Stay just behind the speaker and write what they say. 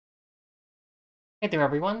Hey there,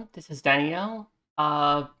 everyone. This is Danielle.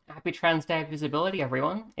 Happy Trans Day of Visibility,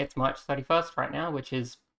 everyone. It's March 31st right now, which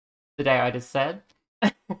is the day I just said.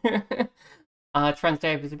 Trans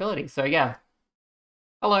Day of Visibility. So yeah,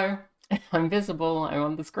 hello. I'm visible. I'm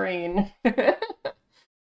on the screen.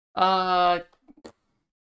 uh,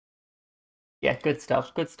 yeah, good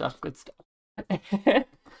stuff. Good stuff. Good stuff.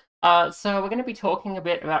 So we're going to be talking a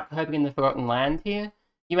bit about Kirby in the Forgotten Land here.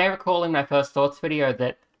 You may recall in my first thoughts video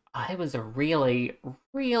that I was really,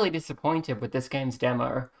 really disappointed with this game's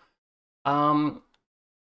demo. I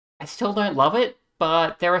still don't love it,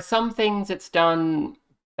 but there are some things it's done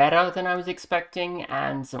better than I was expecting,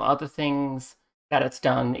 and some other things that it's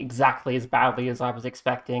done exactly as badly as I was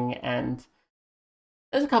expecting, and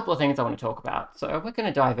there's a couple of things I want to talk about, so we're going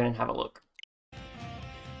to dive in and have a look.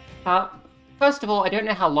 First of all, I don't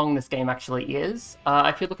know how long this game actually is.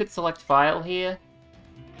 If you look at select file here,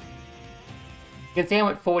 you can see I'm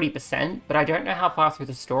at 40%, but I don't know how far through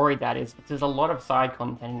the story that is, because there's a lot of side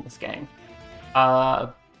content in this game.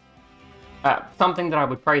 Something that I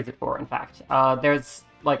would praise it for, in fact. There's,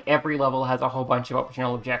 like, every level has a whole bunch of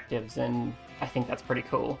optional objectives, and I think that's pretty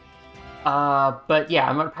cool. But yeah,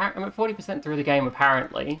 I'm at 40% through the game,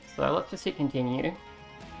 apparently, so let's just hit continue.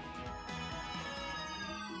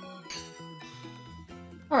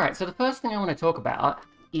 Alright, so the first thing I want to talk about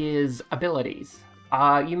is abilities.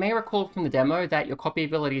 You may recall from the demo that your copy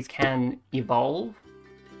abilities can evolve.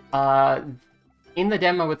 In the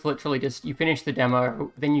demo, it's literally just, you finish the demo,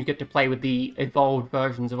 then you get to play with the evolved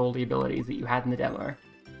versions of all the abilities that you had in the demo.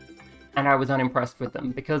 And I was unimpressed with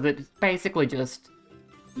them, because it's basically just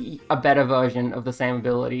a better version of the same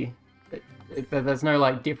ability. There's no,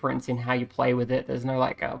 like, difference in how you play with it, there's no,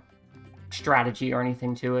 like, a strategy or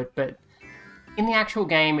anything to it, but in the actual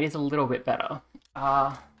game, it is a little bit better.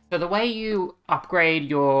 So the way you upgrade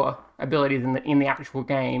your abilities in the actual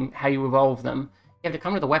game, how you evolve them, you have to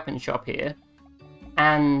come to the weapon shop here,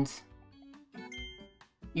 and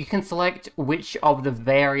you can select which of the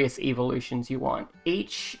various evolutions you want.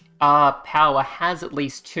 Each power has at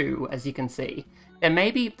least 2, as you can see. There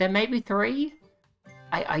may be 3?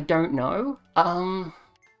 I don't know.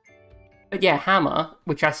 But yeah, Hammer,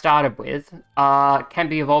 which I started with, can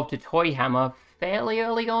be evolved to Toy Hammer fairly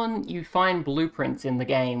early on. You find blueprints in the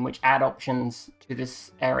game which add options to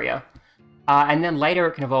this area. And then later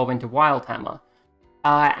it can evolve into Wild Hammer.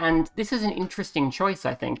 And this is an interesting choice,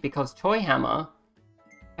 I think, because Toy Hammer,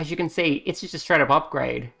 as you can see, it's just a straight-up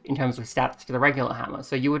upgrade in terms of stats to the regular Hammer.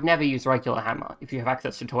 So you would never use regular Hammer if you have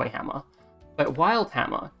access to Toy Hammer. But Wild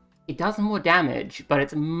Hammer, it does more damage, but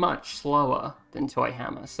it's much slower than Toy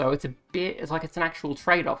Hammer. So it's like it's an actual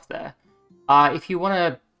trade-off there. If you want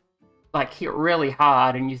to, like, hit really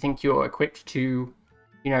hard and you think you're equipped to,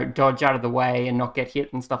 you know, dodge out of the way and not get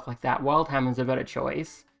hit and stuff like that, Wild Hammer's a better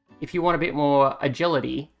choice. If you want a bit more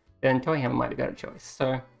agility, then Toy Hammer might be a better choice.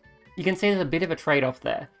 So you can see there's a bit of a trade-off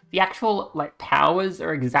there. The actual, like, powers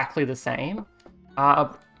are exactly the same.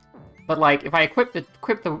 But, like, if I equip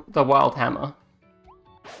the Wild Hammer,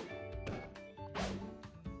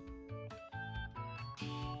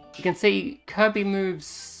 you can see Kirby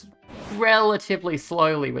moves relatively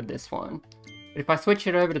slowly with this one. But if I switch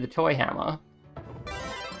it over to the Toy Hammer,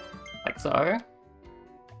 like so,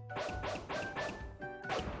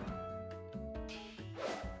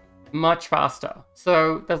 much faster.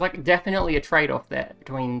 So there's, like, definitely a trade-off there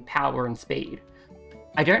between power and speed.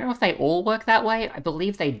 I don't know if they all work that way. I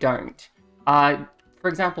believe they don't. For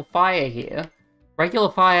example, Fire here.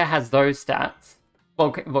 Regular Fire has those stats.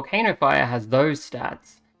 Volcano Fire has those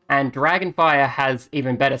stats. And Dragon Fire has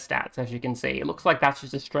even better stats, as you can see. It looks like that's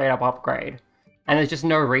just a straight-up upgrade. And there's just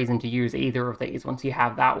no reason to use either of these once you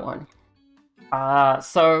have that one.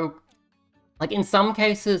 So, like, in some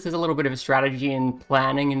cases, there's a little bit of a strategy and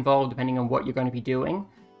planning involved, depending on what you're going to be doing.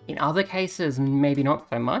 In other cases, maybe not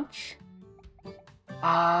so much.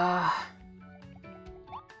 I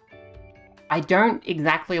don't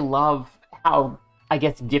exactly love how, I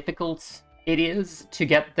guess, difficult it is to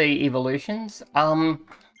get the evolutions.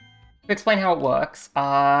 To explain how it works,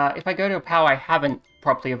 if I go to a power I haven't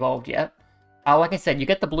properly evolved yet, like I said, you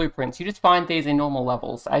get the blueprints. You just find these in normal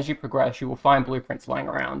levels. As you progress, you will find blueprints lying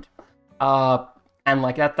around. And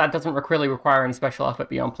like that doesn't really require any special effort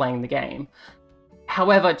beyond playing the game.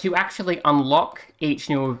 However, to actually unlock each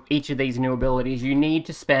of these new abilities, you need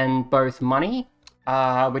to spend both money,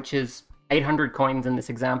 which is 800 coins in this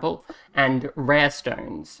example, and rare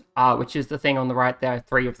stones, which is the thing on the right there,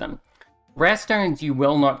 3 of them. Rare stones you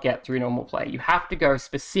will not get through normal play. You have to go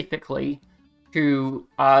specifically to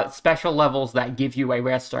special levels that give you a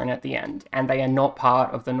rare stone at the end, and they are not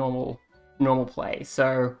part of the normal play.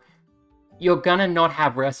 So you're gonna not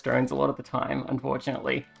have restaurants a lot of the time,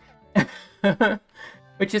 unfortunately.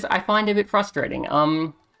 Which is, I find a bit frustrating.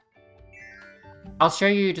 I'll show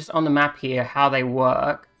you just on the map here how they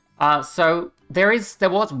work. So there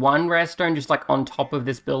was one redstone just like on top of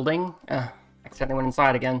this building. Accidentally went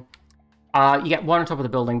inside again. You get one on top of the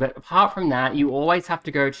building, but apart from that, you always have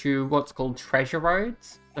to go to what's called treasure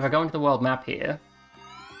roads. So if I go into the world map here,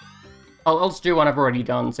 I'll just do one I've already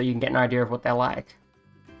done so you can get an idea of what they're like.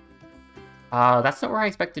 That's not where I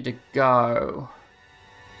expected to go.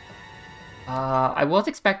 I was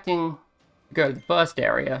expecting to go to the first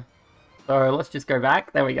area. So let's just go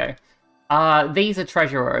back. There we go. These are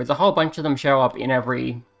treasure roads. A whole bunch of them show up in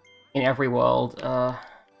every world. For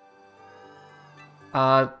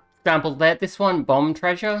example, this one, bomb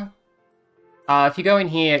treasure. If you go in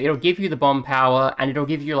here, it'll give you the bomb power, and it'll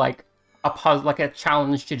give you like a puzzle, like a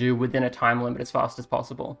challenge to do within a time limit as fast as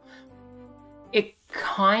possible. It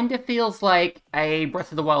kind of feels like a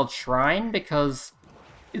Breath of the Wild shrine, because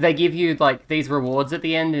they give you like these rewards at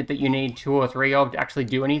the end that you need 2 or 3 of to actually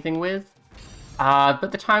do anything with.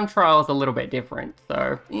 But the time trial is a little bit different,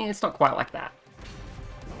 so yeah, it's not quite like that.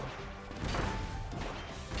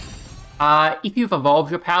 If you've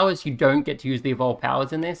evolved your powers, you don't get to use the evolved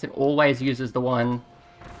powers in this. It always uses the one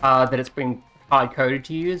that it's been hard-coded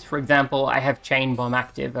to use. For example, I have Chain Bomb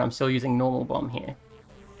active, and I'm still using Normal Bomb here.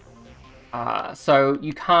 So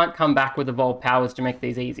you can't come back with evolved powers to make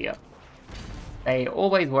these easier. They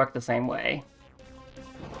always work the same way.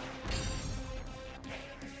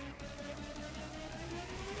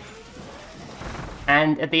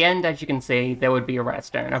 And at the end, as you can see, there would be a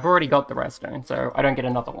redstone. I've already got the redstone, so I don't get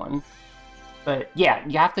another one. But yeah,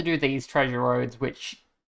 you have to do these treasure roads, which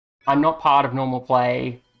are not part of normal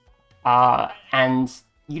play, and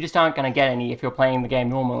you just aren't going to get any if you're playing the game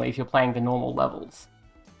normally, if you're playing the normal levels.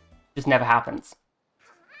 It just never happens.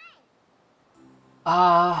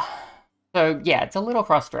 So yeah, it's a little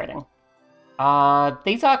frustrating.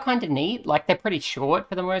 These are kind of neat, like they're pretty short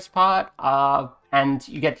for the most part, and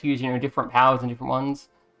you get to use, different powers and different ones.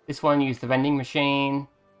 This one used the vending machine,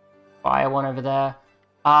 fire one over there.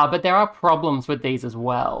 But there are problems with these as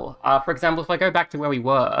well. For example, if I go back to where we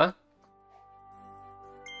were,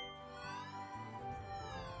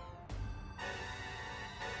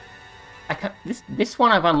 this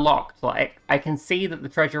one I've unlocked. Like, I can see that the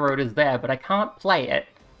treasure road is there, but I can't play it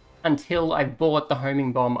until I've bought the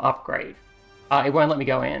homing bomb upgrade. It won't let me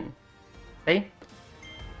go in. See?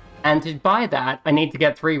 And to buy that, I need to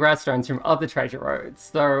get 3 redstones from other treasure roads.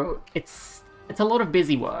 So it's a lot of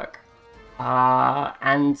busy work.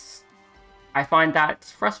 And I find that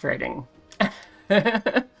frustrating.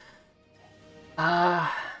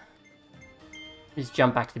 Just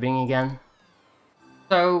jump back to the beginning again.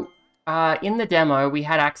 So, in the demo, we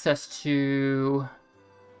had access to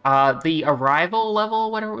the Arrival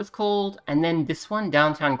level, whatever it was called, and then this one,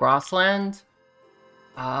 Downtown Grassland,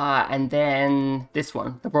 and then this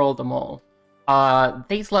one, the Brawl of the Mall.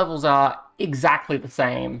 These levels are exactly the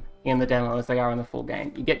same in the demo as they are in the full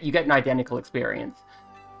game. You get an identical experience,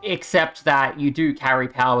 except that you do carry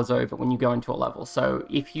powers over when you go into a level. So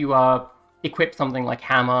if you equip something like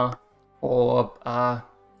Hammer, or what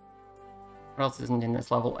else isn't in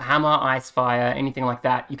this level? Hammer, Ice, Fire, anything like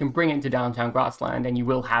that, you can bring it into Downtown Grassland and you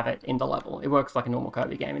will have it in the level. It works like a normal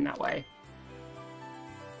Kirby game in that way.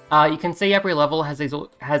 You can see every level has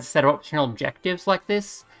a set of optional objectives like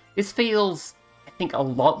this. This feels, I think, a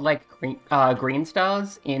lot like Green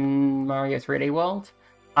Stars in Mario 3D World.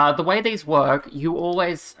 The way these work, you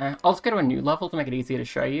always... I'll just go to a new level to make it easier to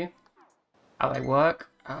show you how they work.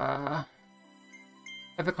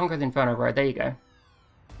 Overconquer the Inferno Road, there you go.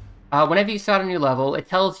 Whenever you start a new level, it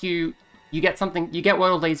tells you, you get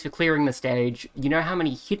Waddle Dees for clearing the stage, you know how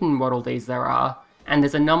many hidden Waddle Dees there are, and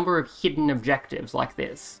there's a number of hidden objectives like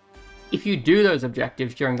this. If you do those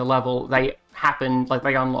objectives during the level, they happen, like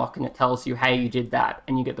they unlock, and it tells you, hey, you did that,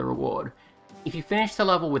 and you get the reward. If you finish the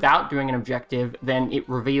level without doing an objective, then it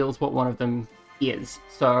reveals what one of them is.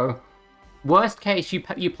 So, worst case, you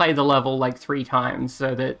play the level like 3 times,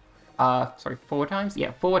 so that, sorry, 4 times?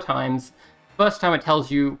 Yeah, 4 times. First time it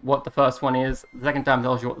tells you what the first one is, the second time it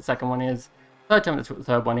tells you what the second one is, third time it tells you what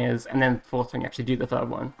the third one is, and then the fourth time you actually do the third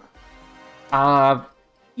one.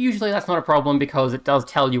 Usually that's not a problem because it does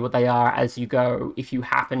tell you what they are as you go if you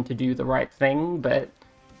happen to do the right thing, but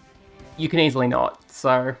you can easily not,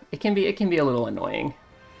 so it can be a little annoying.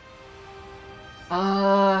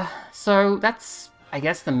 So that's, I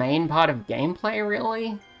guess, the main part of gameplay,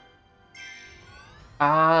 really.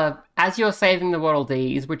 As you're saving the Waddle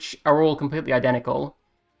Dees, which are all completely identical,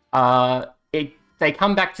 they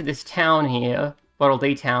come back to this town here, Waddle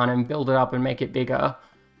Dee Town, and build it up and make it bigger.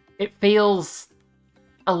 It feels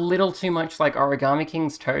a little too much like Origami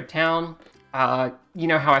King's Toad Town. You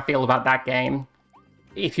know how I feel about that game.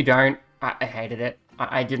 If you don't, I hated it.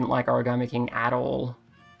 I didn't like Origami King at all.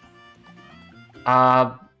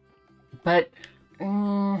 But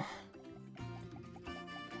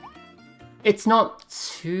it's not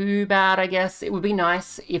too bad, I guess. It would be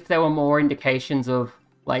nice if there were more indications of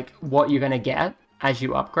like what you're gonna get as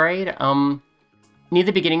you upgrade. Near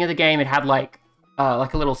the beginning of the game, it had like a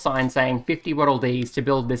little sign saying 50 Waddle Dees to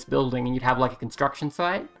build this building, and you'd have like a construction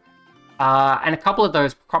site. And a couple of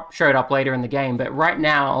those showed up later in the game, but right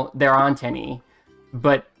now there aren't any.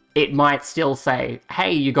 But it might still say,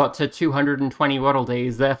 hey, you got to 220 Waddle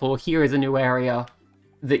Dees, therefore here is a new area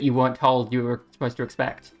that you weren't told you were supposed to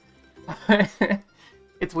expect.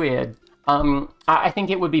 It's weird. I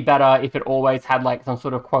think it would be better if it always had like some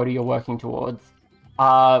sort of quota you're working towards.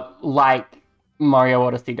 Like Mario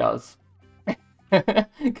Odyssey does.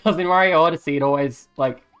 Because in Mario Odyssey it always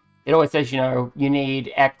says, you know, you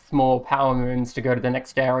need X more power moons to go to the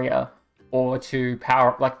next area, or to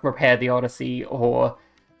repair the Odyssey, or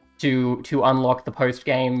to unlock the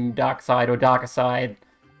post-game dark side or darker side.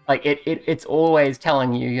 Like it's always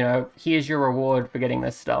telling you, you know, here's your reward for getting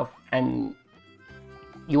this stuff, and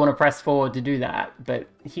you want to press forward to do that, but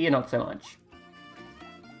here not so much.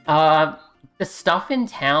 The stuff in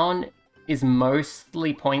town is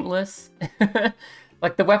mostly pointless.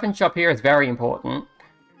 Like the weapon shop here is very important.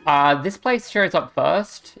 This place shows up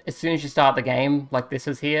first as soon as you start the game, like this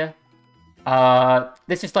is here.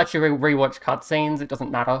 This just lets you rewatch cutscenes. It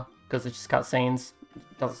doesn't matter because it's just cutscenes.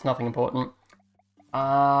 It's nothing important.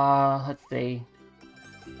 Let's see.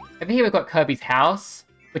 Over here we've got Kirby's house,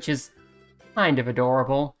 which is kind of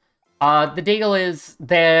adorable. The deal is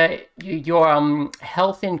your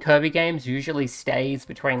health in Kirby games usually stays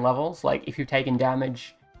between levels. Like if you've taken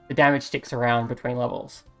damage, the damage sticks around between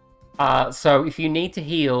levels. So if you need to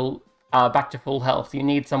heal back to full health, you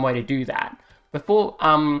need some way to do that.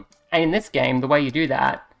 And in this game, the way you do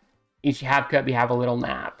that is you have Kirby have a little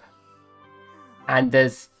nap. And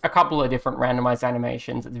there's a couple of different randomized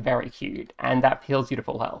animations. It's very cute, and that heals you to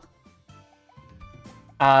full health.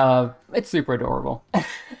 It's super adorable.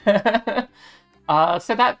 So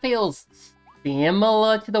that feels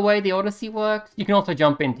similar to the way the Odyssey works. You can also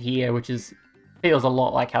jump into here, which feels a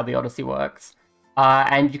lot like how the Odyssey works.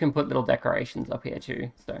 And you can put little decorations up here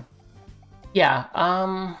too, so... Yeah,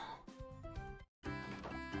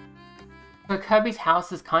 so Kirby's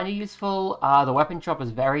house is kind of useful. The weapon shop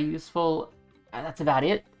is very useful. That's about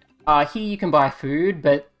it. Here you can buy food,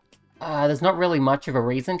 but there's not really much of a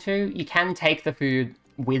reason to. You can take the food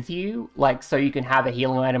with you, like, so you can have a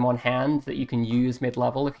healing item on hand that you can use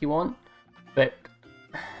mid-level if you want. But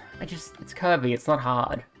it's Kirby, it's not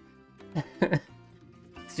hard.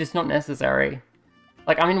 It's just not necessary.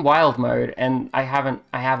 Like, I'm in wild mode, and I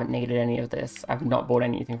haven't needed any of this. I've not bought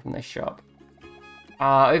anything from this shop.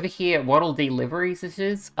 Over here, Waddle Dee liveries this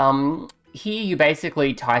is. Here you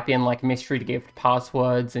basically type in, like, mystery gift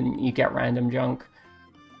passwords, and you get random junk.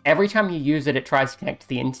 Every time you use it, it tries to connect to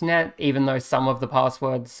the internet, even though some of the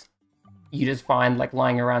passwords you just find, like,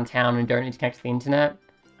 lying around town and don't need to connect to the internet.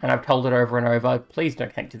 And I've told it over and over, please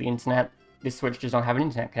don't connect to the internet. This Switch does not have an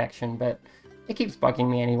internet connection, but it keeps bugging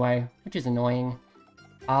me anyway, which is annoying.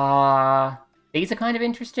 These are kind of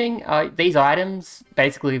interesting. These items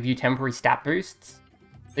basically give you temporary stat boosts.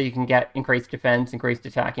 So you can get increased defense, increased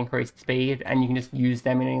attack, increased speed, and you can just use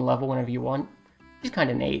them in any level whenever you want. Which is kind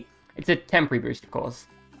of neat. It's a temporary boost, of course.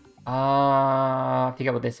 I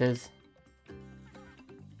forget what this is.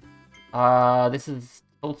 This is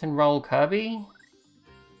Tilt and Roll Kirby.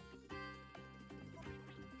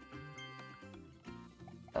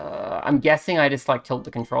 I'm guessing I just, like, tilt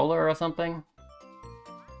the controller or something.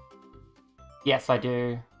 Yes, I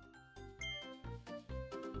do.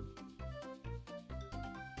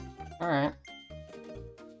 Alright.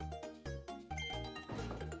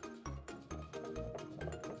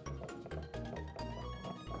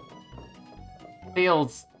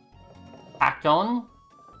 Feels packed on.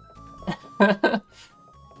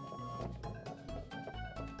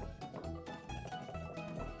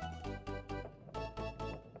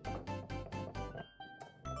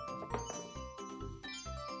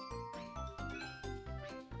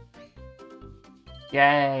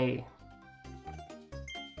 Yay.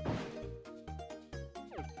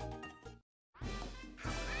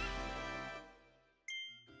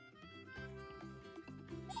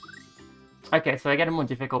 Okay, so I get a more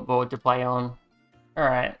difficult board to play on.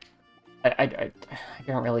 Alright. I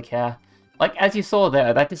don't really care. Like, as you saw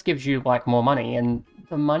there, that just gives you, like, more money, and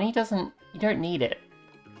the money you don't need it.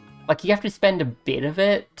 Like, you have to spend a bit of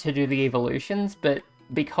it to do the evolutions, but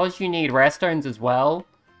because you need rare stones as well,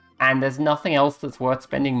 and there's nothing else that's worth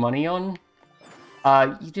spending money on,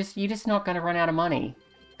 you're just not going to run out of money.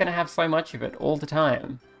 You're going to have so much of it all the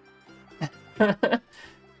time.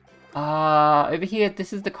 Over here,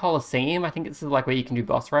 this is the Colosseum. I think this is like where you can do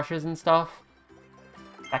boss rushes and stuff.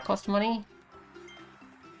 That cost money?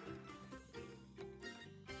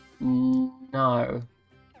 No.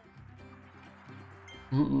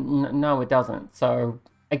 No, it doesn't. So,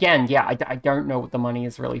 again, yeah, I don't know what the money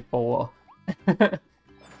is really for.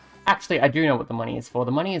 Actually, I do know what the money is for.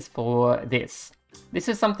 The money is for this. This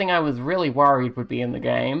is something I was really worried would be in the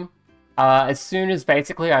game. As soon as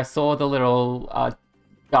basically I saw the little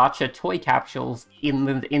gacha toy capsules in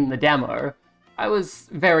the demo, I was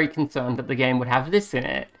very concerned that the game would have this in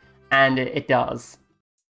it, and it does.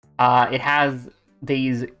 It has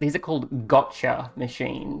these are called gotcha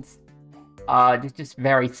machines. Just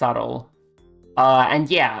very subtle. And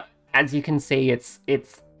yeah, as you can see, it's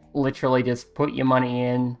literally just put your money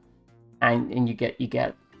in, and you get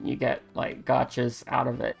like gotchas out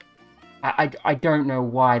of it. I don't know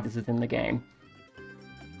why this is in the game.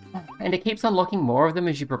 And it keeps unlocking more of them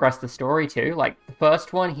as you progress the story too. Like, the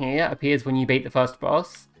first one here appears when you beat the first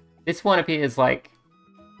boss. This one appears like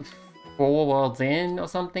 4 worlds in or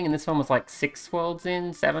something, and this one was like 6 worlds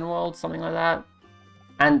in, 7 worlds, something like that.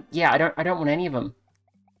 And yeah, I don't want any of them.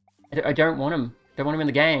 I don't want them. Don't want them in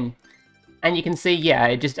the game. And you can see, yeah,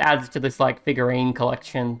 it just adds to this like figurine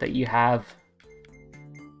collection that you have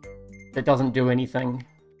that doesn't do anything.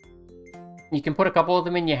 You can put a couple of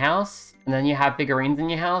them in your house, and then you have figurines in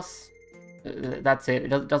your house. That's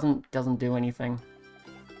it. It doesn't do anything.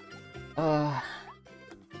 I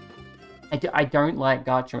don't like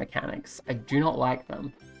gacha mechanics. I do not like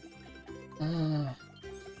them.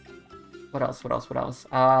 What else?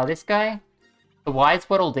 This guy? The Wise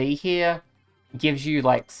Waddle Dee here gives you,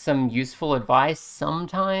 like, some useful advice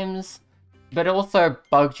sometimes, but it also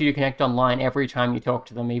bugs you to connect online every time you talk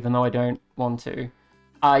to them, even though I don't want to.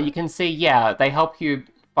 You can see, yeah, they help you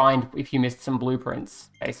find if you missed some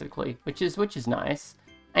blueprints, basically, which is nice.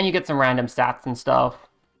 And you get some random stats and stuff.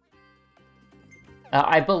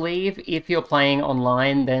 I believe if you're playing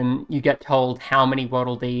online, then you get told how many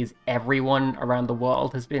Waddle Dees everyone around the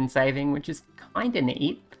world has been saving, which is kinda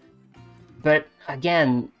neat. But,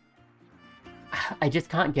 again, I just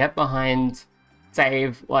can't get behind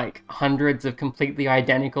save, like, hundreds of completely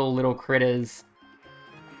identical little critters,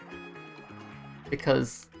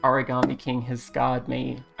 because Origami King has scarred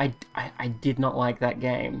me. I did not like that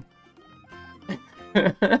game.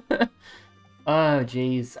 Oh,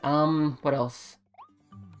 jeez. What else?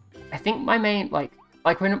 I think my main, like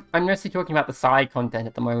when I'm mostly talking about the side content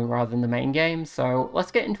at the moment rather than the main game, so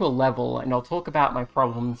let's get into a level, and I'll talk about my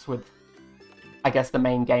problems with, I guess, the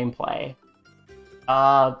main gameplay.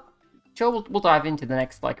 Sure, we'll dive into the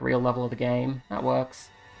next, like, real level of the game. That works.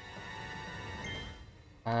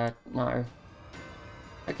 No.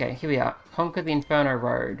 Okay, here we are. Conquer the Inferno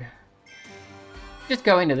Road. Just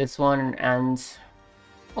go into this one, and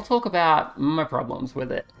I'll talk about my problems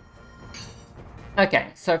with it. Okay,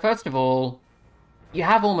 so first of all, you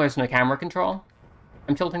have almost no camera control.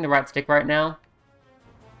 I'm tilting the right stick right now.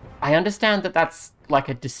 I understand that that's, like,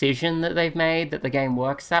 a decision that they've made, that the game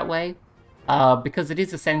works that way, because it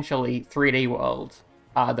is essentially 3D World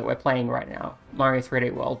that we're playing right now. Mario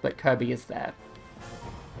 3D World, but Kirby is there.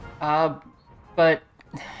 But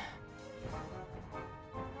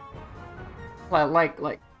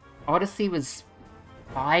like Odyssey was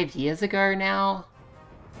 5 years ago now,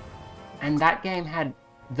 and that game had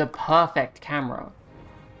the perfect camera.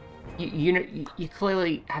 You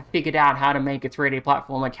clearly have figured out how to make a 3D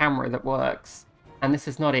platformer camera that works, and this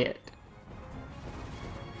is not it.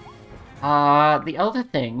 The other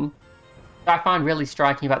thing that I find really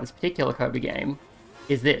striking about this particular Kirby game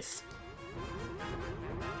is this.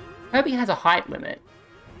 Kirby has a height limit,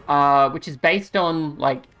 which is based on,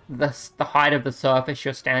 like, the height of the surface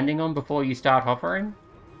you're standing on before you start hovering.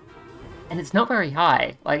 And it's not very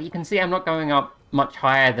high. Like, you can see I'm not going up much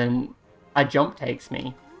higher than a jump takes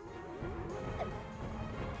me.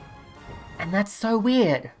 And that's so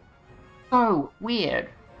weird. So weird.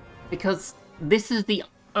 Because this is the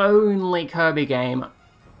only Kirby game,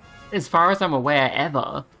 as far as I'm aware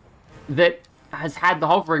ever, that has had the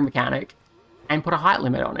hovering mechanic and put a height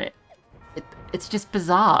limit on it. It's just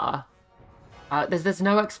bizarre. There's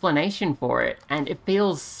no explanation for it, and it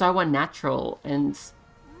feels so unnatural, and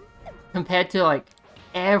compared to, like,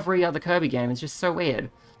 every other Kirby game, it's just so weird.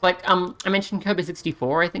 Like, I mentioned Kirby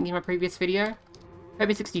 64, I think, in my previous video.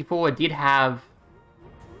 Kirby 64 did have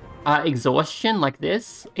exhaustion like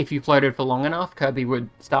this. If you floated for long enough, Kirby would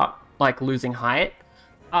start, like, losing height.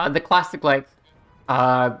 The classic, like,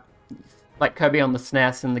 Like Kirby on the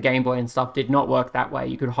SNES and the Game Boy and stuff did not work that way.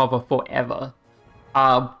 You could hover forever.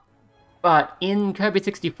 But in Kirby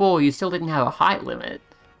 64, you still didn't have a height limit.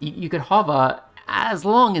 You could hover as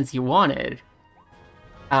long as you wanted.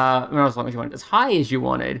 Not as long as you wanted, as high as you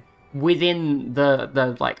wanted, within the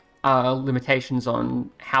limitations on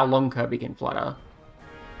how long Kirby can flutter.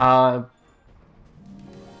 But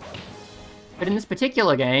in this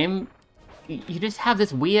particular game, you just have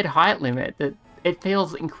this weird height limit that it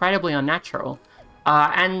feels incredibly unnatural.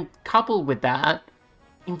 And coupled with that,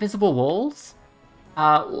 invisible walls.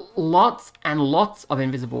 Lots and lots of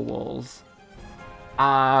invisible walls.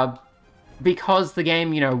 Because the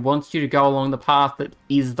game, wants you to go along the path that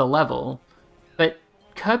is the level. But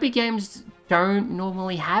Kirby games don't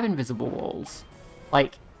normally have invisible walls.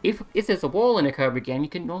 Like, if there's a wall in a Kirby game, you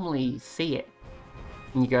can normally see it.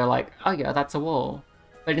 And you go like, oh yeah, that's a wall.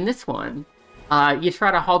 But in this one, you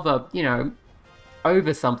try to hover,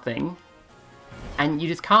 over something, and you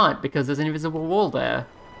just can't because there's an invisible wall there.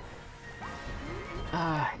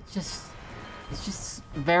 It's just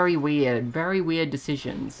very weird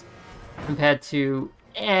decisions compared to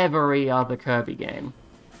every other Kirby game.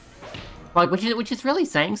 Like, which is really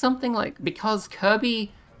saying something, like, because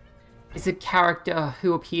Kirby is a character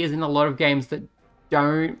who appears in a lot of games that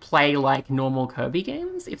don't play like normal Kirby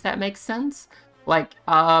games, if that makes sense. Like,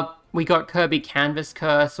 we got Kirby Canvas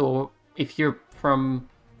Curse, or if you're from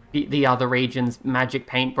the other regions, Magic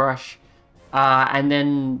Paintbrush, and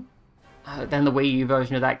then the Wii U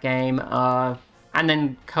version of that game, and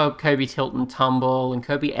then Kirby Tilt and Tumble, and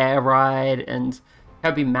Kirby Air Ride, and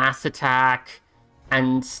Kirby Mass Attack,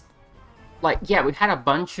 and, like, yeah, we've had a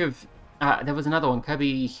bunch of, there was another one,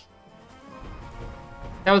 Kirby...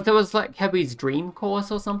 There was like Kirby's Dream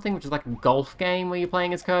Course or something, which is like a golf game where you're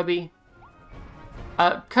playing as Kirby.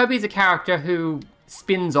 Kirby's a character who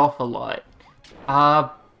spins off a lot,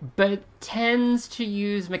 but tends to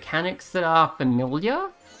use mechanics that are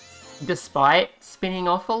familiar, despite spinning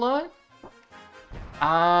off a lot.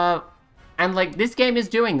 And like, this game is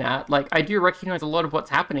doing that. Like, I do recognize a lot of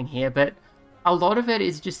what's happening here, but a lot of it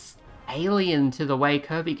is just alien to the way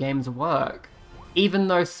Kirby games work. Even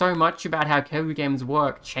though so much about how Kirby games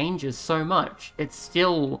work changes so much, it's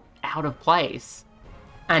still out of place.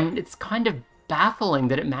 And it's kind of baffling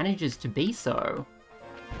that it manages to be so.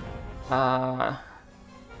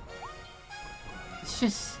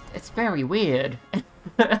 It's very weird.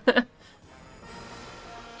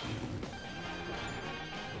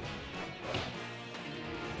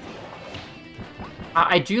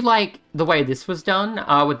 I do like the way this was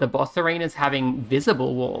done, with the boss arenas having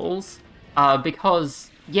visible walls. Because,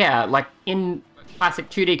 yeah, like, in classic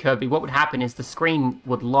 2D Kirby, what would happen is the screen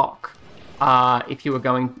would lock if you were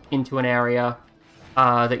going into an area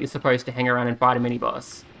that you're supposed to hang around and fight a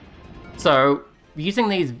mini-boss. So, using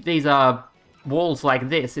these walls like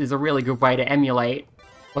this is a really good way to emulate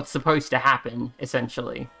what's supposed to happen,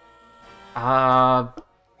 essentially. But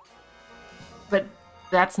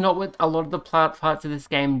that's not what a lot of the parts of this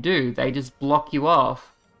game do. They just block you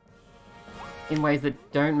off in ways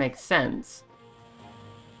that don't make sense.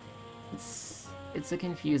 It's a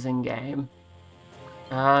confusing game.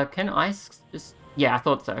 Can ice just... Yeah, I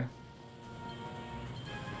thought so.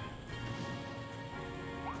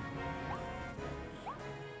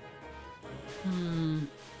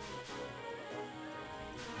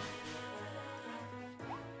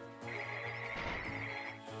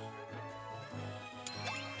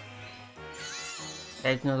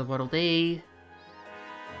 There's another Bottle D.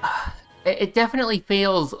 It definitely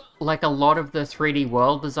feels like a lot of the 3D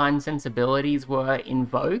world design sensibilities were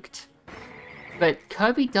invoked, but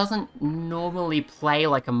Kirby doesn't normally play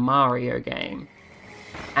like a Mario game,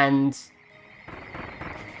 and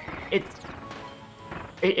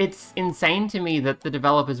it's insane to me that the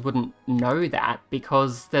developers wouldn't know that,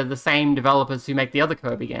 because they're the same developers who make the other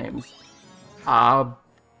Kirby games.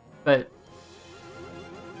 But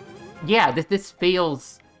yeah, this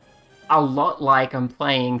feels a lot like I'm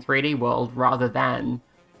playing 3D World rather than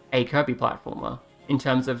a Kirby platformer, in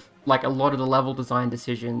terms of, like, a lot of the level design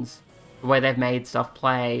decisions, the way they've made stuff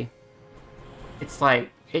play. It's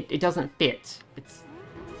like, it doesn't fit. It's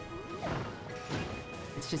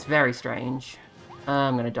just very strange.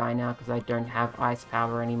 I'm gonna die now because I don't have ice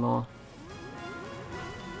power anymore.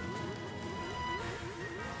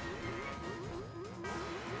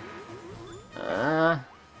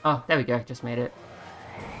 Oh, there we go, just made it.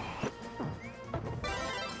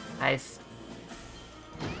 Nice.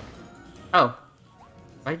 Oh.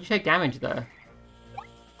 Why did you take damage, though?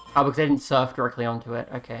 Oh, because I didn't surf directly onto it.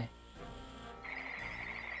 Okay.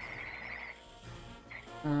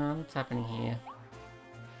 What's happening here?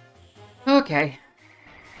 Okay.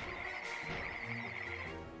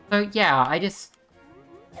 So yeah, I just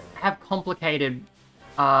have complicated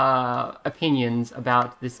opinions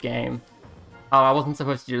about this game. Oh, I wasn't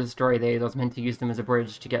supposed to destroy these. I was meant to use them as a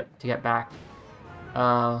bridge to get back.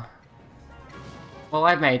 Well,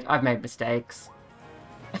 I've made mistakes.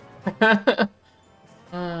 Oh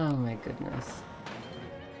my goodness.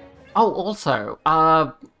 Oh, also,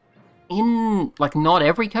 in like not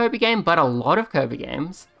every Kirby game, but a lot of Kirby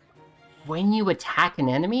games, when you attack an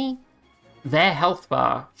enemy, their health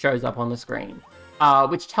bar shows up on the screen,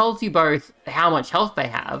 which tells you both how much health they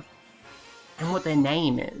have and what their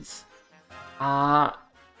name is.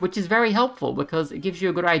 Which is very helpful because it gives you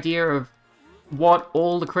a good idea of what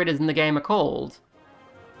all the critters in the game are called.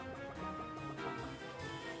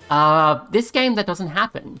 This game, that doesn't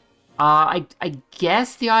happen. I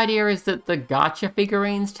guess the idea is that the gacha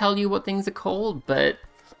figurines tell you what things are called, but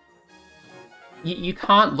you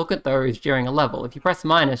can't look at those during a level. If you press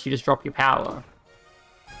minus, you just drop your power.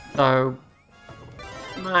 So,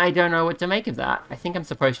 I don't know what to make of that. I think I'm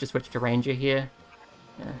supposed to switch to Ranger here.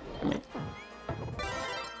 Yeah, come in.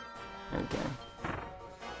 Okay.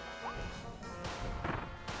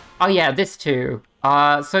 Oh yeah, this too.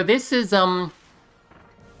 So this is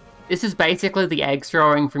basically the egg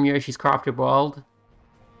throwing from Yoshi's Crafted World,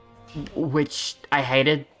 which I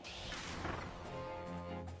hated.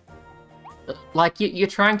 Like, you're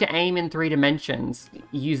trying to aim in 3 dimensions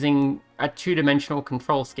using a 2-dimensional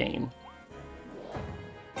control scheme.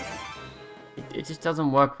 It just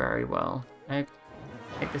doesn't work very well. Can I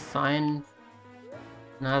take this sign?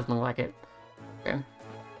 No, it doesn't look like it. Okay.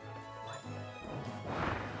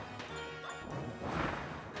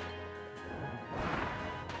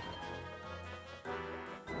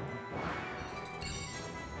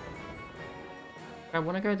 I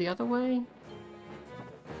want to go the other way?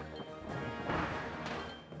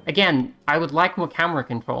 Again, I would like more camera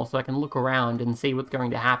control so I can look around and see what's going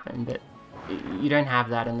to happen, but you don't have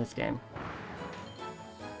that in this game.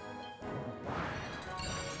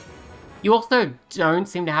 You also don't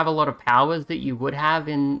seem to have a lot of powers that you would have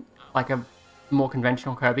in, like, a more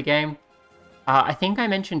conventional Kirby game. I think I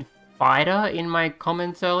mentioned Fighter in my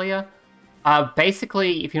comments earlier.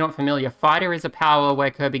 Basically, if you're not familiar, Fighter is a power where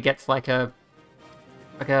Kirby gets, like a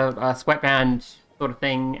sweatband sort of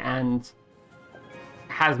thing and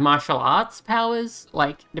has martial arts powers.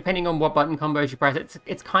 Like, depending on what button combos you press,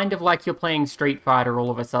 it's kind of like you're playing Street Fighter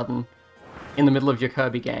all of a sudden in the middle of your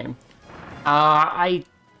Kirby game. And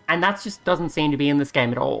that just doesn't seem to be in this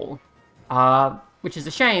game at all. Which is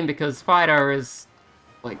a shame, because Fighter is,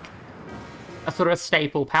 like, a sort of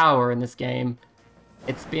staple power in this game.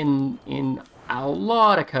 It's been in a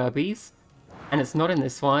lot of Kirbys, and it's not in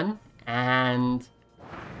this one, and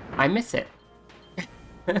I miss it.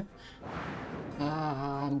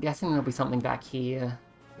 I'm guessing there'll be something back here.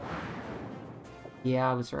 Yeah,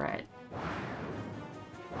 I was right.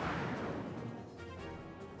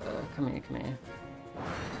 Come here, come here.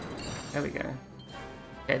 There we go.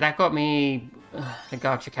 Okay, that got me a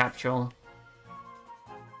gacha capsule.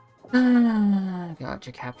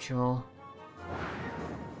 Gacha capsule.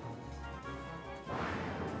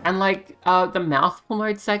 And like, the mouthful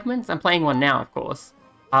mode segments, I'm playing one now, of course.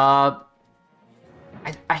 I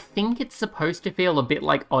think it's supposed to feel a bit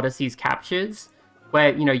like Odyssey's captures,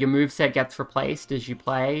 where, you know, your moveset gets replaced as you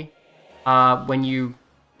play, when you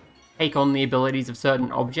take on the abilities of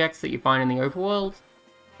certain objects that you find in the overworld.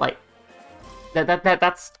 Like,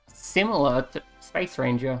 that's similar to Space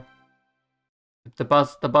Ranger. The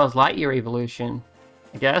Buzz Lightyear evolution,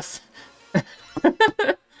 I guess.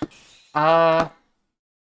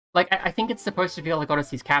 Like, I think it's supposed to feel like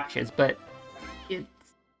Odyssey's captures, but it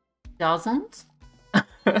doesn't.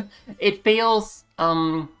 It feels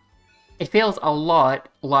a lot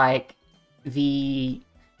like the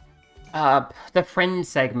friend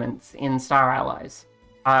segments in Star Allies.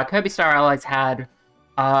 Kirby Star Allies had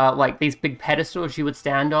like these big pedestals you would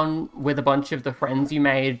stand on with a bunch of the friends you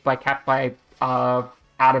made out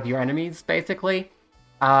of your enemies, basically.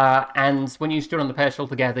 And when you stood on the pedestal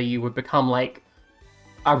together, you would become like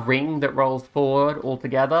a ring that rolls forward all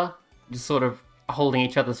together, just sort of holding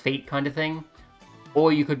each other's feet kind of thing.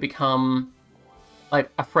 Or you could become like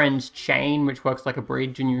a friend's chain, which works like a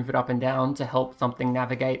bridge and you move it up and down to help something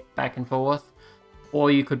navigate back and forth. Or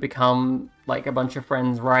you could become like a bunch of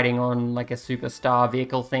friends riding on like a superstar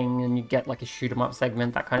vehicle thing and you get like a shoot 'em up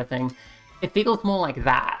segment, that kind of thing. It feels more like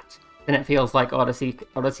that than it feels like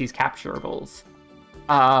Odyssey's capturables.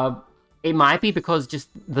 It might be because just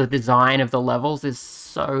the design of the levels is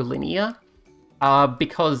so linear.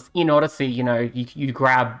 Because in Odyssey, you know, you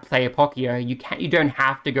grab, say, a Pokia, you don't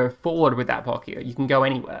have to go forward with that Pokia. You can go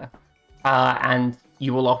anywhere. And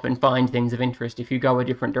you will often find things of interest if you go a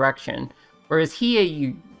different direction. Whereas here,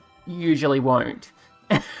 you usually won't.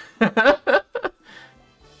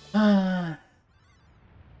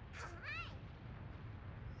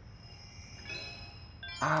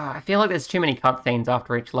 I feel like there's too many cutscenes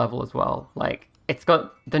after each level as well. Like, it's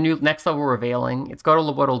got the new next level revealing, it's got all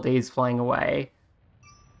the Waddle Dees flying away,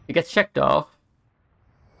 it gets checked off,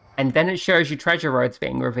 and then it shows you treasure roads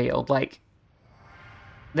being revealed. Like,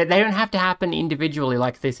 they don't have to happen individually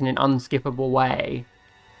like this in an unskippable way.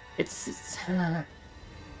 I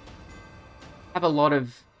have a lot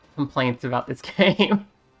of complaints about this game.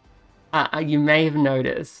 You may have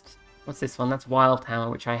noticed. What's this one? That's Wild Hammer,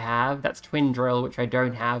 which I have. That's Twin Drill, which I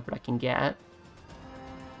don't have, but I can get.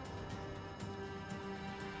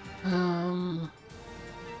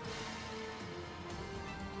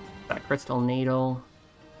 That Crystal Needle.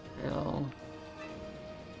 Drill.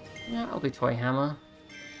 Yeah, I'll do Toy Hammer.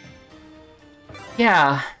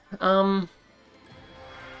 Yeah,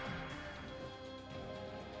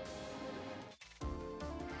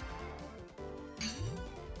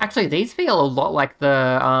 actually, these feel a lot like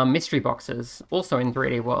the mystery boxes, also in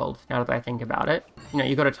 3D World, now that I think about it. You know,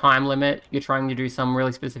 you've got a time limit, you're trying to do some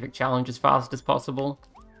really specific challenge as fast as possible.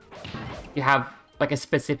 You have, like, a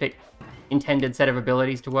specific intended set of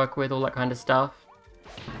abilities to work with, all that kind of stuff.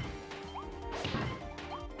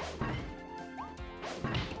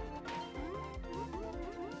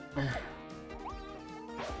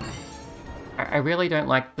 I really don't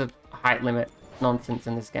like the height limit nonsense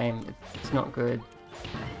in this game. It's not good.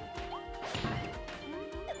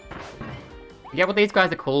 Yeah, well, these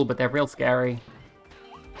guys are cool, but they're real scary.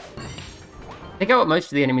 I think what most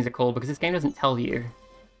of the enemies are cool, because this game doesn't tell you.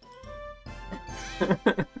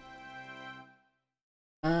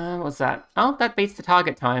 What's that? Oh, that beats the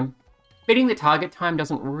target time. Beating the target time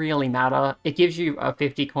doesn't really matter. It gives you a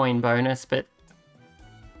 50 coin bonus, but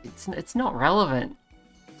it's not relevant.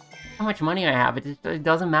 How much money I have, it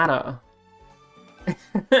doesn't matter.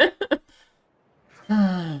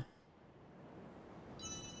 I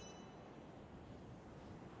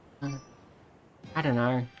don't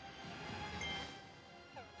know.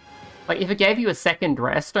 Like, if it gave you a second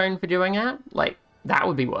rare stone for doing it, like, that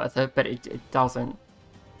would be worth it, but it doesn't.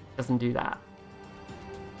 It doesn't do that.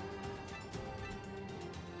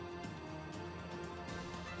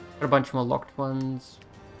 Got a bunch more locked ones.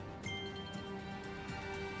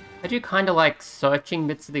 I do kind of like searching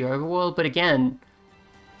bits of the overworld, but again,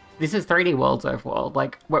 this is 3D World's overworld.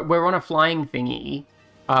 Like, we're on a flying thingy,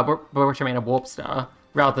 which I mean a warp star,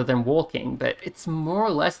 rather than walking, but it's more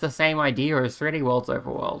or less the same idea as 3D World's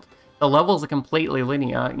overworld. The levels are completely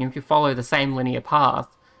linear, you follow the same linear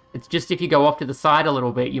path. It's just if you go off to the side a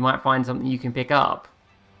little bit, you might find something you can pick up.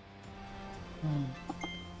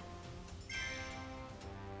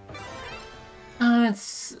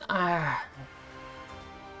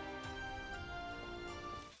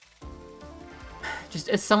 Just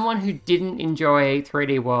as someone who didn't enjoy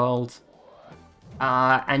 3D World,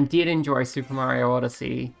 and did enjoy Super Mario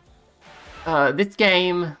Odyssey, this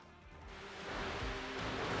game,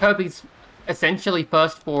 Kirby's essentially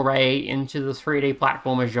first foray into the 3D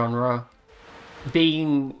platformer genre,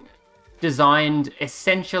 being designed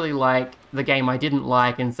essentially like the game I didn't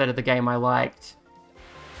like instead of the game I liked,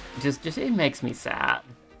 just it makes me sad.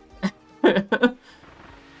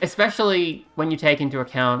 Especially when you take into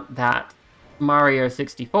account that Mario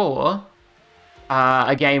 64,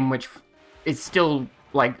 a game which is still,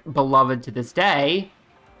 like, beloved to this day,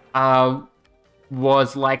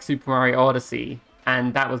 was like Super Mario Odyssey,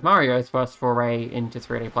 and that was Mario's first foray into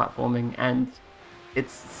 3D platforming, and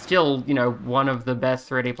it's still, you know, one of the best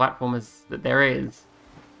 3D platformers that there is.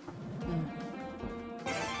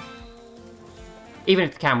 Even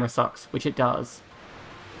if the camera sucks, which it does.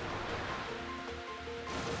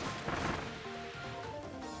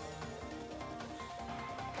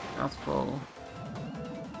 That's full.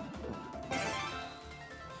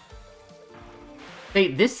 See,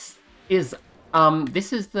 this is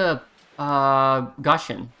the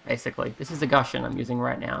Gushin, basically. This is the Gushin I'm using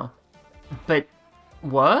right now. But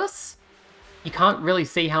worse? You can't really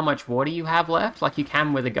see how much water you have left, like you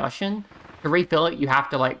can with a Gushin. To refill it, you have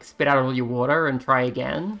to, like, spit out all your water and try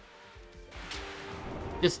again.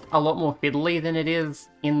 Just a lot more fiddly than it is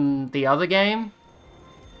in the other game.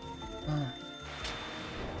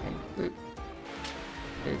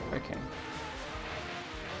 Okay.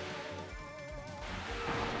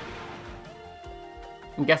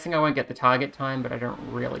 I'm guessing I won't get the target time, but I don't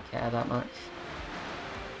really care that much.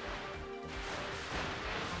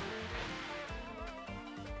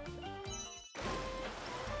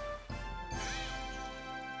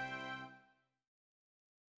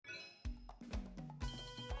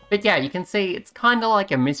 But yeah, you can see it's kind of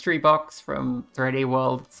like a mystery box from 3D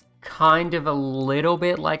World. It's kind of a little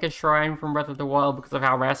bit like a shrine from Breath of the Wild because of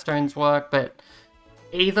how rare stones work, but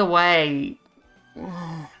either way,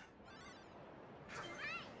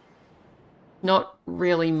 not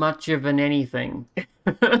really much of an anything.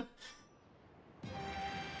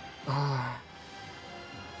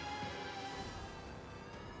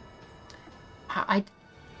 I,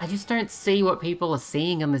 I just don't see what people are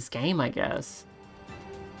seeing in this game, I guess.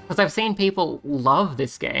 Because I've seen people love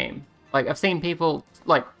this game. Like, I've seen people,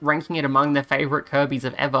 like, ranking it among their favorite Kirbys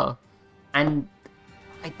of ever. And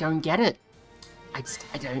I don't get it.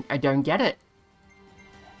 I don't get it.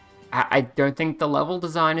 I don't think the level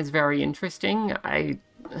design is very interesting. I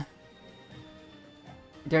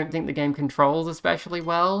don't think the game controls especially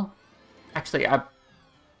well. Actually,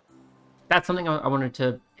 that's something I wanted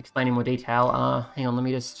to explain in more detail. Hang on, let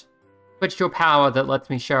me just switch to a power that lets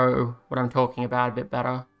me show what I'm talking about a bit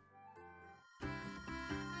better.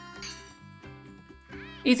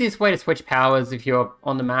 Easiest way to switch powers if you're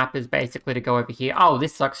on the map is basically to go over here. Oh,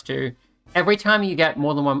 this sucks too. Every time you get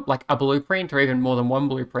more than one, like a blueprint or even more than one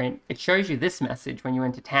blueprint, it shows you this message when you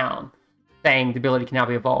enter town, saying the ability can now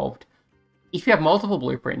be evolved. If you have multiple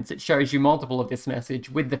blueprints, it shows you multiple of this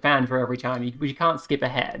message with the fan for every time. You can't skip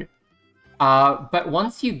ahead. But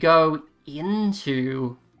once you go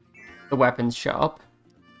into the weapons shop,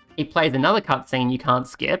 it plays another cutscene you can't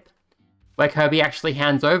skip, where Kirby actually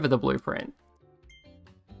hands over the blueprint.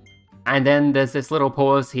 And then there's this little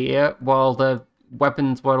pause here while the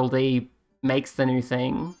weapons Waddle Dee makes the new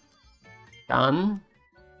thing. Done.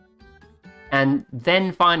 And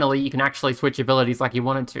then finally you can actually switch abilities like you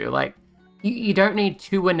wanted to. Like, you don't need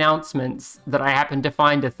 2 announcements that I happen to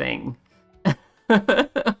find a thing.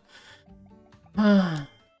 I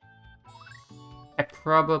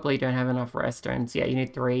probably don't have enough rare stones. Yeah, you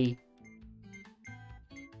need 3.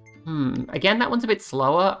 Again, that one's a bit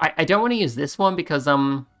slower. I don't want to use this one because,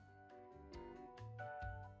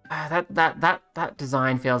 that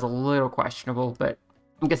design feels a little questionable, but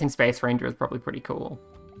I'm guessing Space Ranger is probably pretty cool.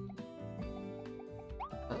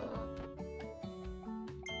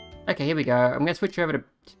 Okay, here we go. I'm gonna switch over to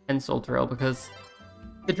Pencil Drill because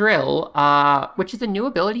the drill, which is a new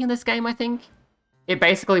ability in this game, I think. It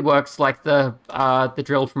basically works like the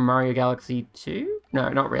drill from Mario Galaxy 2? No,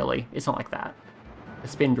 not really. It's not like that. The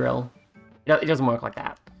spin drill. It doesn't work like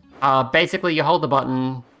that. Basically, you hold the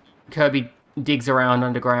button, Kirby digs around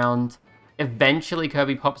underground. Eventually,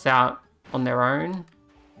 Kirby pops out on their own.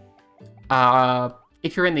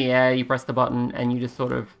 If you're in the air, you press the button and you just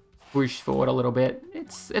sort of whoosh forward a little bit.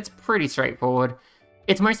 It's pretty straightforward.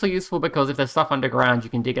 It's mostly useful because if there's stuff underground, you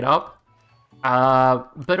can dig it up.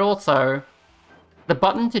 But also, the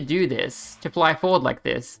button to do this, to fly forward like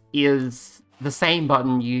this, is the same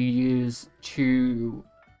button you use to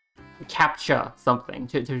capture something,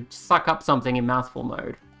 to suck up something in mouthful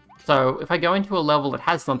mode. So if I go into a level that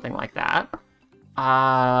has something like that,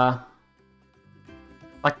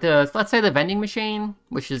 like let's say the vending machine,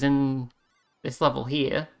 which is in this level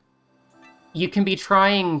here, you can be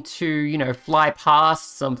trying to, you know, fly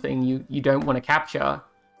past something you don't want to capture,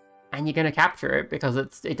 and you're going to capture it because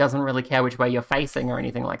it doesn't really care which way you're facing or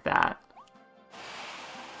anything like that.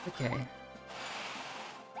 Okay.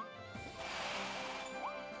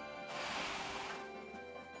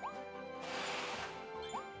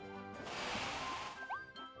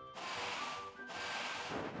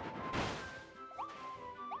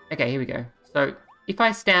 Okay, here we go. So, if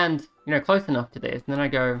I stand, you know, close enough to this, and then I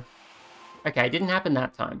go... Okay, it didn't happen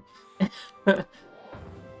that time.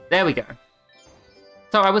 There we go.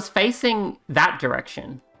 So I was facing that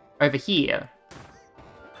direction, over here.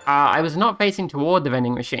 I was not facing toward the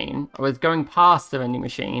vending machine. I was going past the vending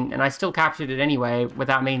machine, and I still captured it anyway,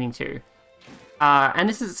 without meaning to. And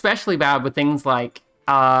this is especially bad with things like,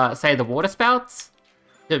 say, the water spouts,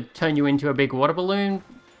 to turn you into a big water balloon.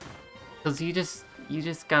 Because you're just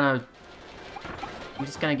gonna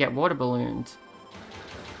get water ballooned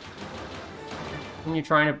when you're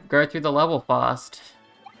trying to go through the level fast.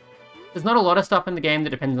 There's not a lot of stuff in the game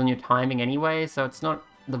that depends on your timing anyway, so it's not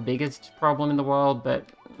the biggest problem in the world, but...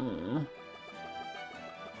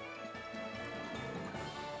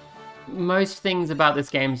 Most things about this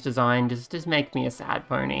game's design just make me a sad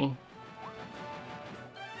pony.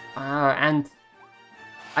 And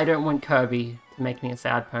I don't want Kirby to make me a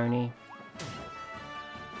sad pony.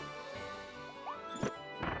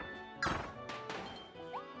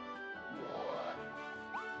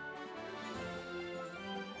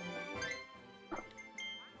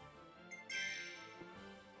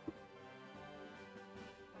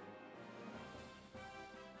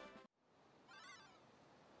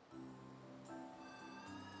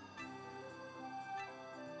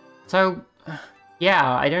 So,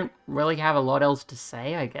 yeah, I don't really have a lot else to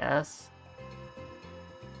say, I guess.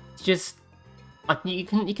 It's just, like, you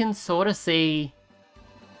can sort of see...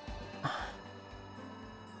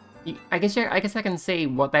 I guess I can see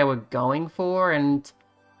what they were going for, and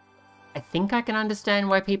I think I can understand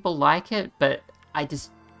why people like it, but I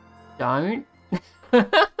just don't.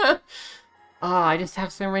 Oh, I just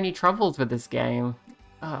have so many troubles with this game.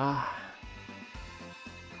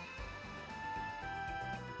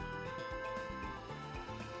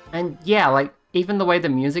 And yeah, like, even the way the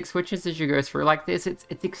music switches as you go through like this, it's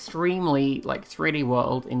extremely, like, 3D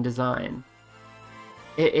World in design.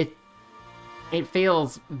 It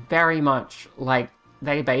feels very much like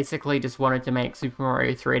they basically just wanted to make Super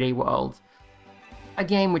Mario 3D World a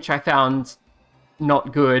game which I found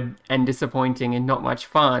not good and disappointing and not much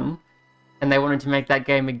fun, and they wanted to make that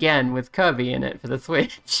game again with Kirby in it for the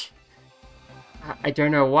Switch. I don't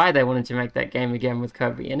know why they wanted to make that game again with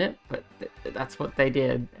Kirby in it, but that's what they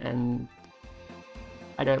did, and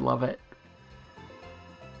I don't love it.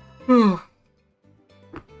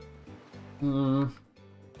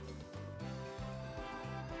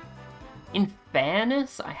 In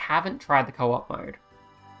fairness, I haven't tried the co-op mode.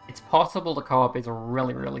 It's possible the co-op is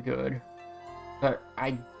really, really good, but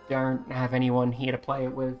I don't have anyone here to play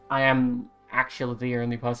it with. I am actually the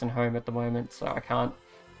only person home at the moment, so I can't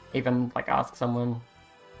even, like, ask someone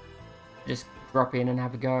to just drop in and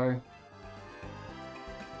have a go.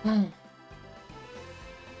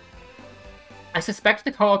 I suspect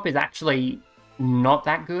the co-op is actually not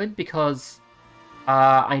that good, because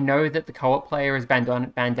I know that the co-op player is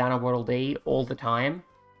Bandana Waddle Dee all the time.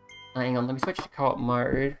 Hang on, let me switch to co-op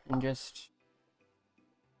mode and just...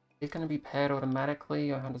 Is it going to be paired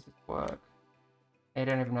automatically, or how does this work? They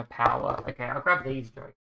don't even have power. Okay, I'll grab these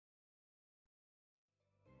jokes.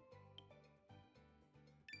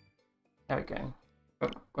 There we go.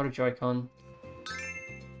 Got a Joy-Con.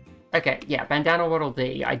 Okay, yeah, Bandana Waddle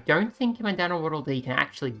Dee. I don't think Bandana Waddle Dee can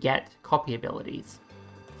actually get copy abilities.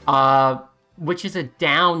 Which is a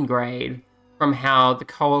downgrade from how the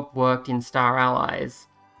co-op worked in Star Allies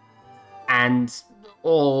and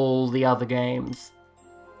all the other games.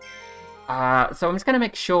 So I'm just going to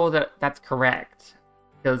make sure that that's correct.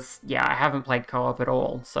 Because, yeah, I haven't played co-op at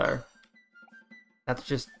all, so that's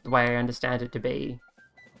just the way I understand it to be.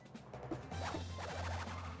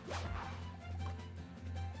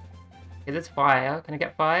 Okay, there's fire. Can I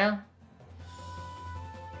get fire?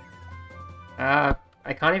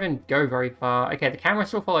 I can't even go very far. Okay, the camera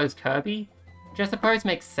still follows Kirby, which I suppose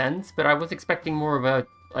makes sense, but I was expecting more of a,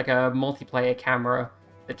 like, a multiplayer camera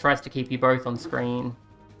that tries to keep you both on screen.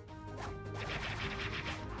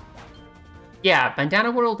 Yeah,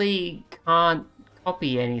 Bandana Waddle Dee can't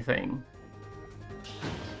copy anything.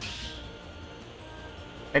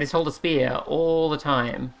 They just hold a spear all the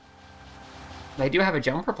time. They do have a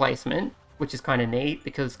jump replacement, which is kind of neat,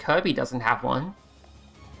 because Kirby doesn't have one.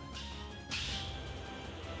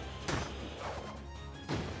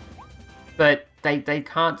 But they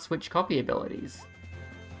can't switch copy abilities.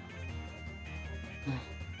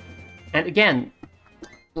 And again,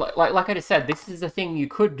 like I just said, this is a thing you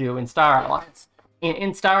could do in Star Allies.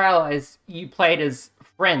 In Star Allies, you played as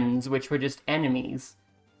friends, which were just enemies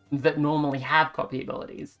that normally have copy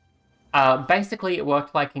abilities. Basically, it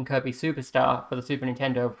worked like in Kirby Superstar for the Super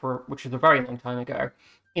Nintendo, which was a very long time ago.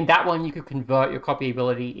 In that one, you could convert your copy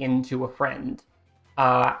ability into a friend,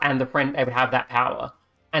 and the friend, they would have that power.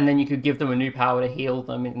 And then you could give them a new power to heal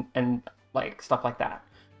them and like, stuff like that.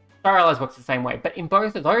 Star Allies works the same way, but in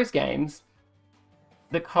both of those games,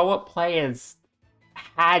 the co-op players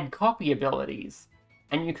had copy abilities,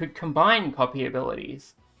 and you could combine copy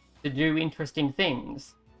abilities to do interesting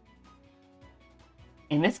things.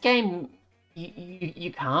 In this game,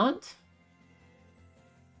 you can't.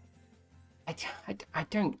 I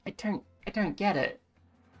don't get it.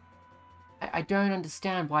 I don't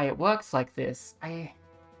understand why it works like this. I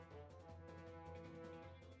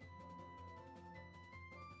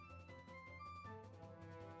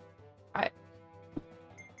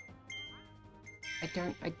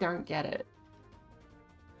don't get it.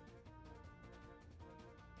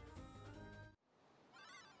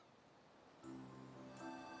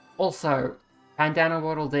 Also, Bandana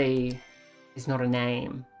Waddle Dee is not a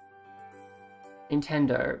name.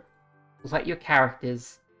 Nintendo, let your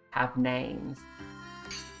characters have names.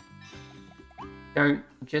 Don't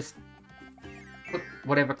just put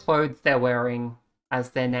whatever clothes they're wearing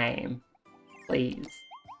as their name, please.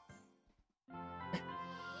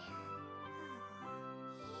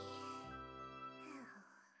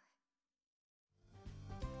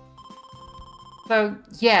 So,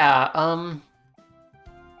 yeah,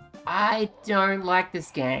 I don't like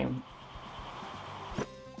this game.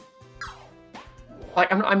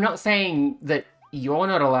 Like, I'm not saying that you're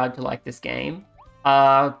not allowed to like this game.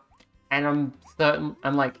 And I'm certain,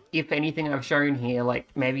 like, if anything I've shown here, like,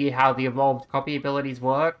 maybe how the evolved copy abilities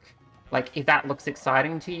work, like, if that looks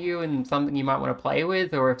exciting to you and something you might want to play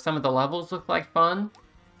with, or if some of the levels look like fun,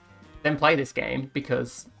 then play this game,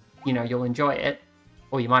 because, you know, you'll enjoy it,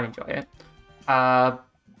 or you might enjoy it.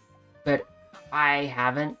 But I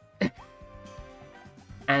haven't.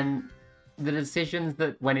 And the decisions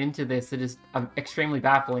that went into this are just extremely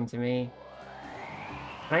baffling to me.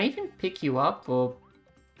 Can I even pick you up or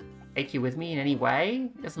take you with me in any way?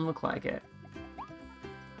 Doesn't look like it.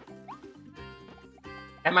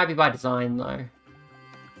 That might be by design, though.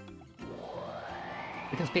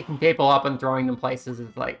 Because picking people up and throwing them places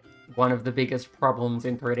is, like, one of the biggest problems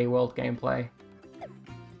in 3D World gameplay.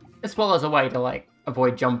 As well as a way to, like,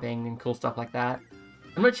 avoid jumping and cool stuff like that.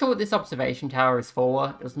 I'm not sure what this observation tower is for.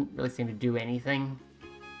 It doesn't really seem to do anything.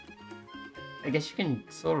 I guess you can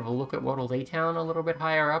sort of look at Waddle Dee Town a little bit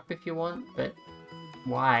higher up if you want, but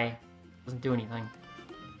why? It doesn't do anything.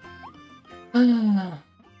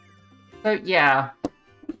 So yeah,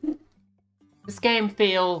 this game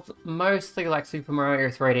feels mostly like Super Mario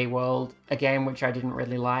 3D World, a game which I didn't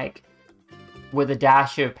really like, with a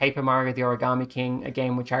dash of Paper Mario the Origami King, a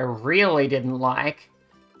game which I really didn't like.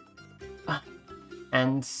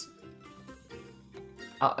 And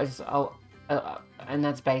and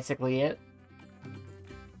that's basically it.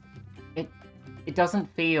 It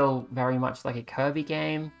doesn't feel very much like a Kirby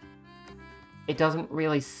game. It doesn't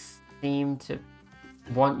really seem to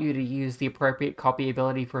want you to use the appropriate copy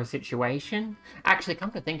ability for a situation. Actually, come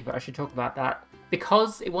to think of it, I should talk about that.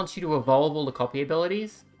 Because it wants you to evolve all the copy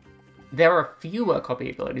abilities, there are fewer copy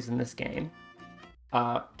abilities in this game.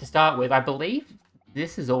 To start with, I believe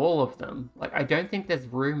this is all of them. Like, I don't think there's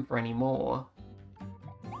room for any more.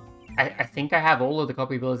 I think I have all of the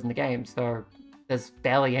copy abilities in the game, so there's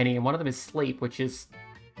barely any, and one of them is Sleep, which is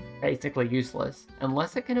basically useless.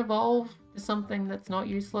 Unless it can evolve to something that's not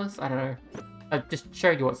useless? I don't know. I just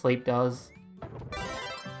showed you what Sleep does.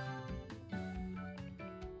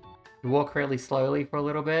 You walk really slowly for a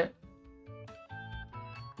little bit.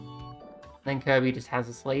 Then Kirby just has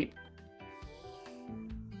a Sleep.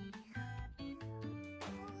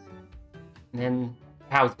 And then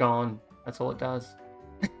power's gone. That's all it does.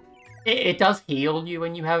 It does heal you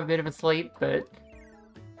when you have a bit of a sleep, but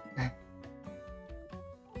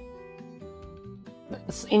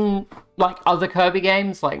in like other Kirby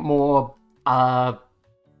games, like more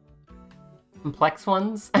complex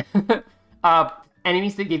ones,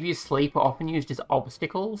 enemies that give you sleep are often used as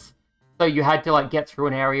obstacles. So you had to like get through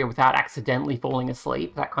an area without accidentally falling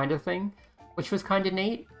asleep, that kind of thing, which was kind of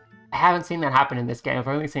neat. I haven't seen that happen in this game. I've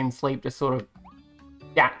only seen Sleep just sort of,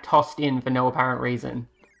 yeah, tossed in for no apparent reason.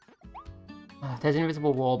 There's an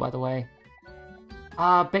invisible wall, by the way.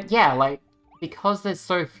 But yeah, like, because there's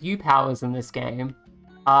so few powers in this game,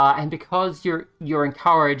 and because you're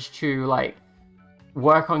encouraged to, like,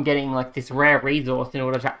 work on getting, like, this rare resource in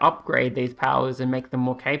order to upgrade these powers and make them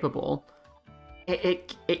more capable,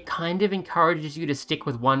 it kind of encourages you to stick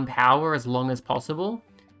with one power as long as possible.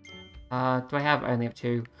 I only have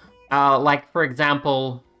two. Like, for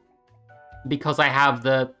example, because I have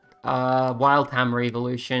the Wild Hammer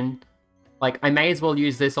evolution, like, I may as well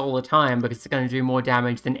use this all the time because it's going to do more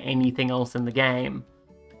damage than anything else in the game.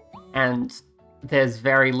 And there's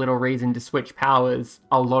very little reason to switch powers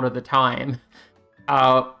a lot of the time,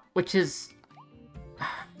 which is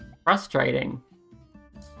frustrating.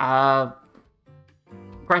 Granted,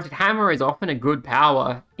 Hammer is often a good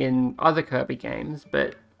power in other Kirby games,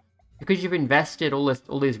 but because you've invested all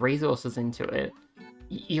these resources into it,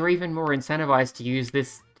 you're even more incentivized to use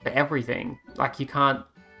this for everything. Like,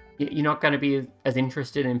 you're not going to be as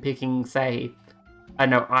interested in picking, say, I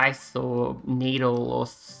don't know, Ice or Needle or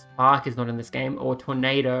Spark is not in this game, or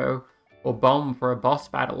Tornado or Bomb for a boss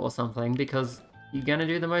battle or something, because you're going to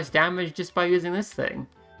do the most damage just by using this thing.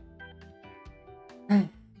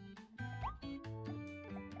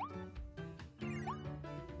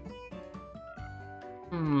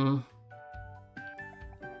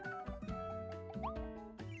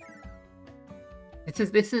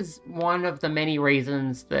 This is one of the many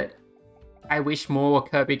reasons that I wish more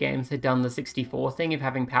Kirby games had done the 64 thing of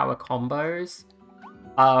having power combos.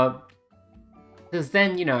 Because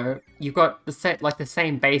then, you know, you've got the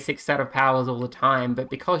same basic set of powers all the time, but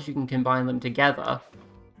because you can combine them together,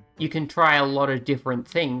 you can try a lot of different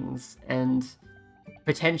things, and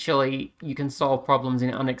potentially you can solve problems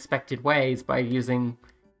in unexpected ways by using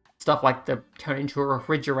stuff like the turn into a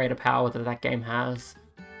refrigerator power that game has.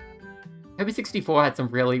 Kirby 64 had some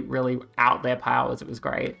really, really out there powers. It was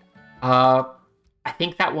great. I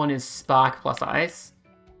think that one is Spark plus Ice.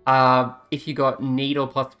 If you got Needle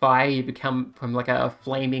plus Fire, you become from like a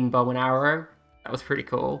flaming bow and arrow. That was pretty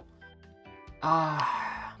cool. To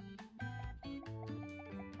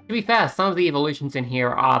be fair, some of the evolutions in here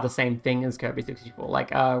are the same thing as Kirby 64. Like,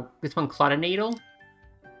 this one, Clutter Needle.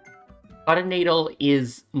 Clutter Needle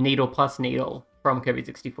is Needle plus Needle from Kirby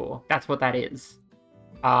 64. That's what that is.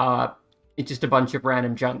 It's just a bunch of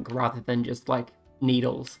random junk rather than just, like,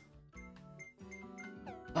 needles.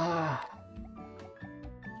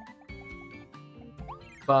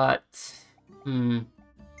 But, I'm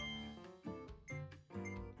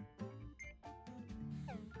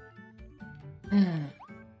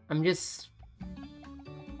just...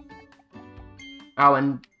 Oh,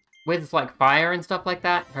 and with, like, fire and stuff like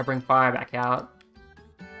that, if I bring fire back out...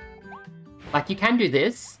 Like, you can do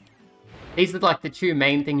this. These are, like, the two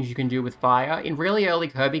main things you can do with fire. In really early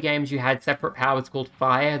Kirby games, you had separate powers called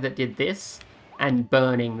fire that did this, and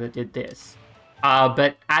burning that did this.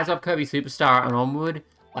 But as of Kirby Superstar and onward,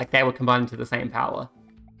 like, they were combined into the same power.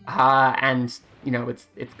 And, you know, it's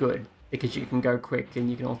good, because you can go quick, and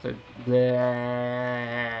you can also...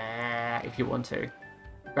 if you want to.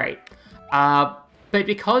 Great. But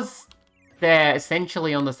because they're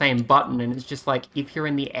essentially on the same button, and it's just like, if you're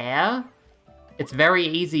in the air, it's very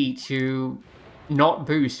easy to not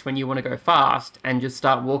boost when you want to go fast, and just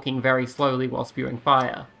start walking very slowly while spewing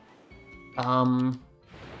fire.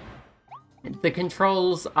 The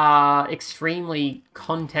controls are extremely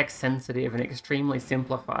context-sensitive and extremely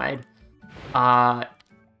simplified. And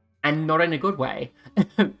not in a good way.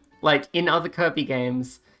 Like, in other Kirby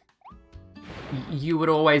games, you would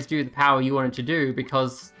always do the power you wanted to do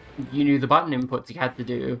because you knew the button inputs you had to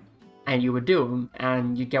do, and you would do them,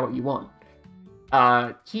 and you'd get what you want.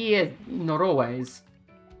 Here, not always.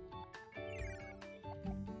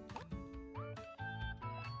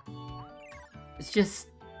 It's just...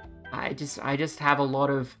 I just have a lot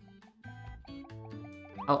of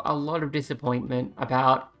disappointment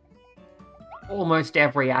about almost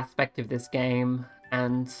every aspect of this game,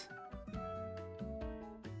 and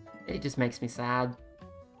it just makes me sad.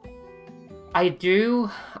 I do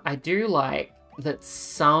like that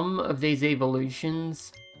some of these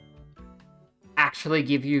evolutions actually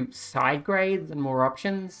give you side grades and more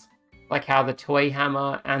options, like how the Toy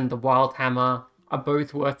Hammer and the Wild Hammer are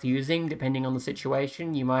both worth using depending on the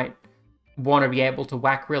situation. You might want to be able to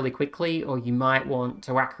whack really quickly, or you might want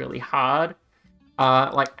to whack really hard.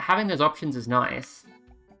 Like, having those options is nice.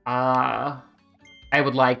 I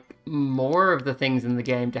would like more of the things in the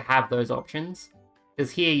game to have those options.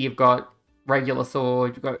 Because here you've got regular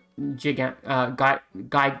sword, you've got Gigant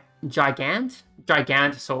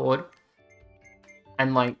sword.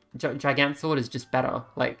 And, like, Gigant sword is just better.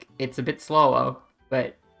 Like, it's a bit slower,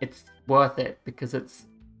 but it's worth it because it's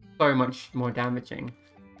so much more damaging.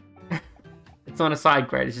 It's not a side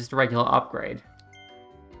grade, it's just a regular upgrade.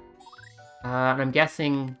 And I'm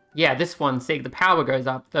guessing, yeah, this one, see, the power goes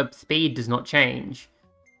up, the speed does not change.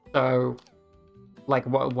 So, like,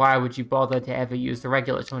 why would you bother to ever use the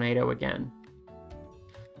regular tornado again?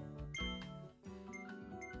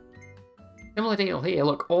 Similar deal here,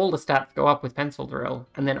 look, all the stats go up with Pencil Drill,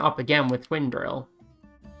 and then up again with Twin Drill.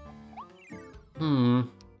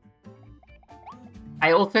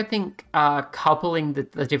 I also think coupling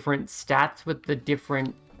the different stats with the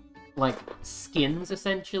different, like, skins,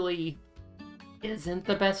 essentially, isn't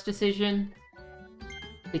the best decision.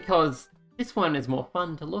 Because this one is more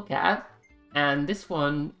fun to look at, and this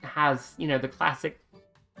one has, you know, the classic,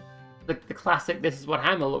 the classic this is what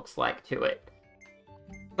Hammer looks like to it.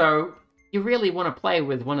 So, you really want to play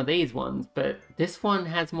with one of these ones, but this one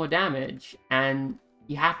has more damage, and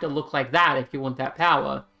you have to look like that if you want that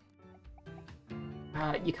power.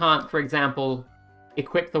 You can't, for example,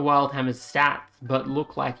 equip the Wild Hammer's stats, but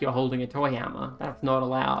look like you're holding a Toy Hammer. That's not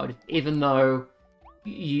allowed, even though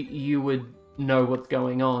you would know what's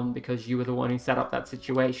going on because you were the one who set up that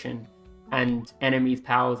situation, and enemies'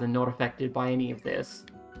 powers are not affected by any of this.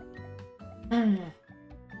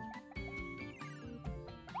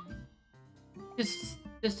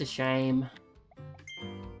 Just a shame.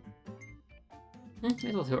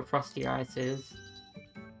 Maybe we'll see what Frosty Ice is.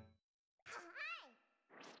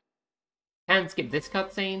 Can skip this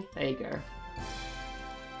cutscene. There you go.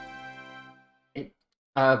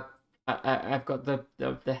 I've got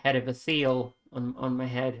the head of a seal on my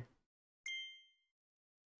head.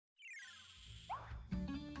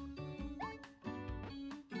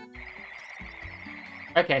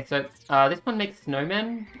 Okay, so this one makes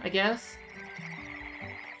snowmen, I guess.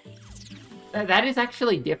 That is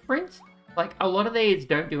actually different. like, a lot of these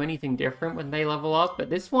don't do anything different when they level up, but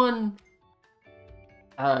this one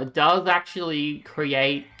does actually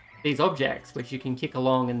create these objects, which you can kick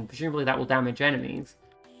along, and presumably that will damage enemies.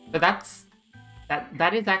 But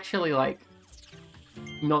that is actually, like,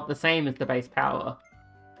 not the same as the base power.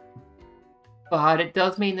 But it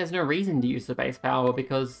does mean there's no reason to use the base power,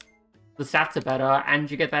 because the stats are better, and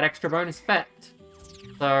you get that extra bonus effect.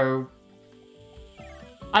 So,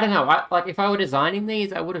 I don't know, like, if I were designing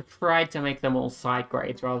these, I would have tried to make them all side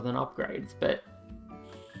grades rather than upgrades, but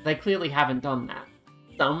they clearly haven't done that.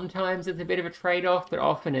 Sometimes it's a bit of a trade-off, but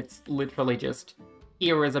often it's literally just,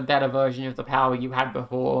 here is a better version of the power you had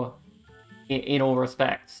before, in all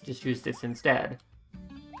respects, just use this instead.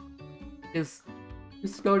 It's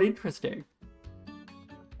not interesting.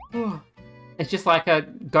 It's just like a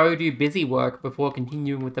go do busy work before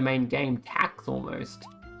continuing with the main game tax, almost.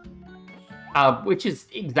 Which is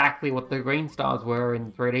exactly what the green stars were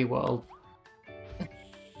in 3D World.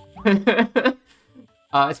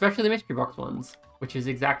 Especially the mystery box ones, which is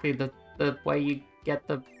exactly the way you get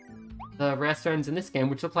the rare stones in this game,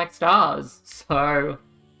 which look like stars. So,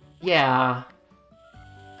 yeah.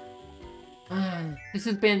 This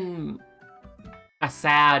has been a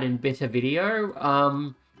sad and bitter video.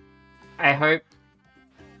 I hope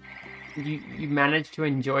you managed to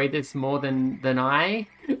enjoy this more than I.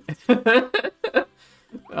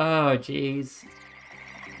 Oh, jeez.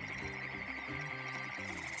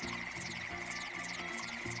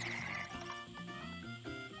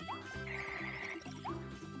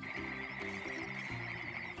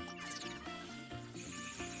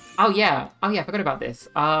 Oh yeah, I forgot about this.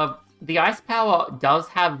 The ice power does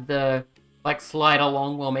have the, like, slide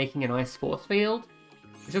along while making an ice force field,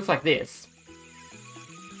 which looks like this.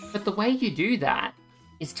 But the way you do that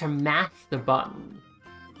is to mash the button.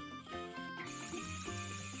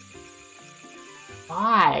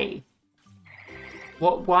 Why?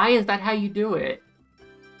 Why is that how you do it?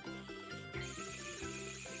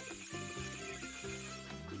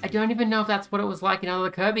 I don't even know if that's what it was like in other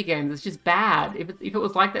Kirby games. It's just bad. If it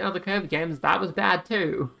was like that in other Kirby games, that was bad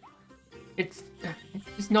too. It's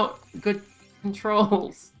just not good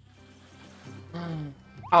controls.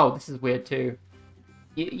 Oh, this is weird too.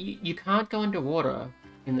 You can't go underwater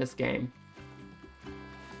in this game.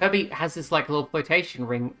 Kirby has this, like, little flotation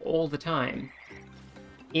ring all the time.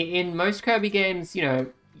 In most Kirby games, you know,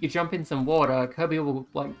 you jump in some water, Kirby will,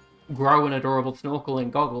 like, grow an adorable snorkel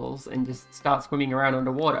and goggles and just start swimming around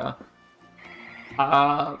underwater.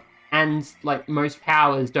 And, like, most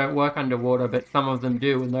powers don't work underwater, but some of them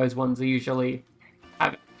do, and those ones are usually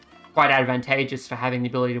quite advantageous for having the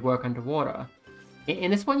ability to work underwater.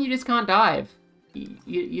 In this one, you just can't dive.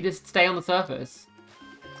 You just stay on the surface.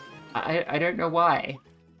 I don't know why.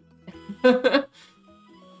 Because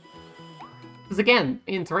again,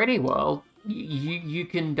 in 3D World, you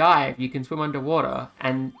can dive, you can swim underwater,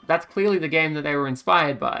 and that's clearly the game that they were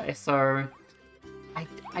inspired by, so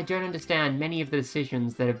I don't understand many of the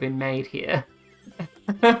decisions that have been made here.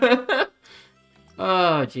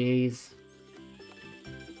 Oh, jeez.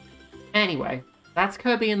 Anyway, that's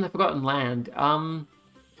Kirby and the Forgotten Land.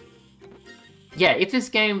 Yeah, if this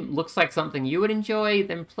game looks like something you would enjoy,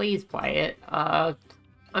 then please play it.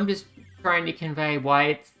 I'm just trying to convey why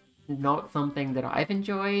it's not something that I've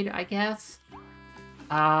enjoyed, I guess.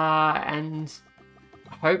 And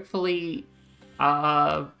hopefully,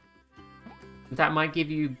 that might give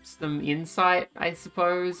you some insight, I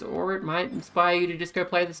suppose, or it might inspire you to just go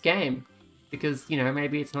play this game. Because, you know,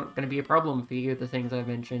 maybe it's not going to be a problem for you, the things I've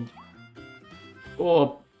mentioned.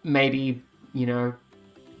 Or maybe, you know,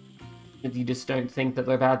 you just don't think that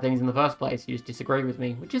they're bad things in the first place, you just disagree with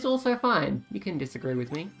me, which is also fine. You can disagree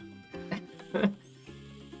with me.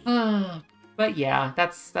 But yeah,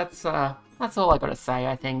 that's all I gotta say,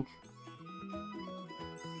 I think.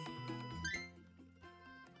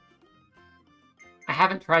 I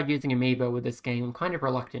haven't tried using Amiibo with this game. I'm kind of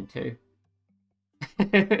reluctant to.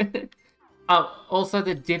 Also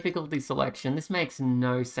the difficulty selection. This makes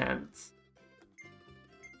no sense.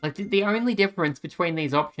 Like, the only difference between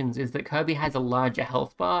these options is that Kirby has a larger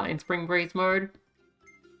health bar in Spring Breeze mode.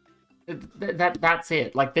 That's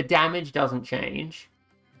it. Like, the damage doesn't change.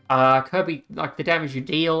 Kirby, like, the damage you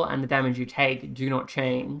deal and the damage you take do not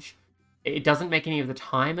change. It doesn't make any of the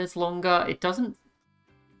timers longer. It doesn't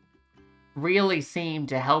really seem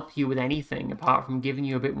to help you with anything apart from giving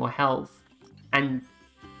you a bit more health. And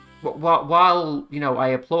while, you know, I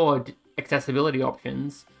applaud accessibility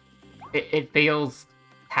options, it feels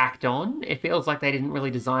tacked on. It feels like they didn't really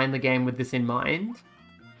design the game with this in mind.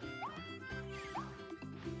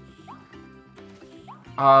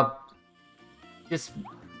 Just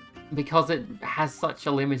because it has such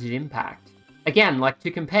a limited impact. Again, like,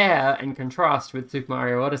 to compare and contrast with Super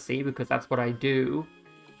Mario Odyssey, because that's what I do,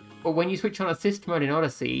 but when you switch on assist mode in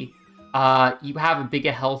Odyssey, you have a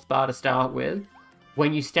bigger health bar to start with.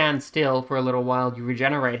 When you stand still for a little while, you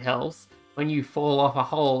regenerate health. When you fall off a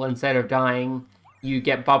hole instead of dying, you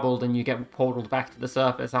get bubbled and you get portaled back to the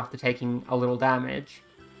surface after taking a little damage.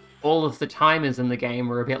 All of the timers in the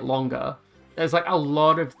game are a bit longer. There's like a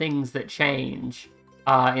lot of things that change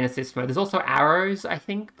in assist mode. There's also arrows, I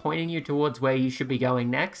think, pointing you towards where you should be going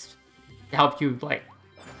next to help you, like,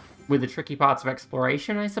 with the tricky parts of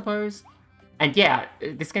exploration, I suppose. And yeah,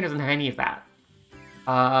 this game doesn't have any of that.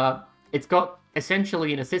 It's got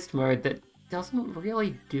essentially an assist mode that doesn't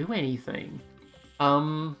really do anything.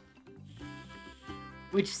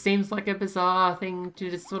 Which seems like a bizarre thing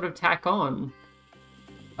to just sort of tack on.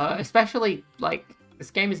 Especially, like,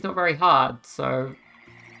 this game is not very hard, so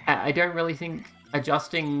I don't really think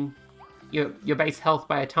adjusting your base health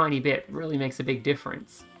by a tiny bit really makes a big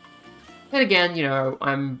difference. And again, you know,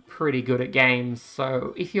 I'm pretty good at games,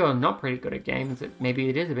 so if you're not pretty good at games, maybe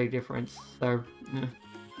it is a big difference. So,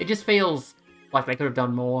 it just feels like they could have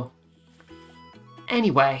done more.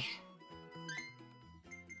 Anyway.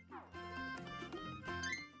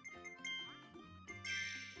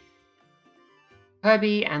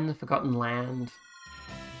 Kirby and the Forgotten Land.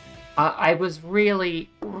 I was really,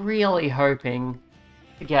 really hoping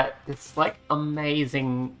to get this, like,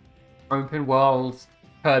 amazing open world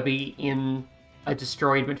Kirby in a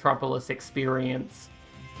destroyed Metropolis experience.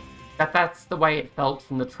 That's the way it felt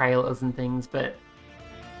from the trailers and things, but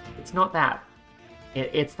it's not that.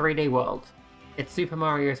 It's 3D World. It's Super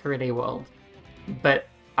Mario 3D World. But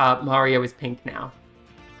Mario is pink now.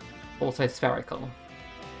 Also spherical.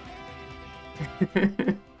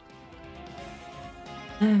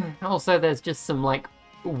 Also, there's just some, like,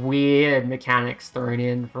 weird mechanics thrown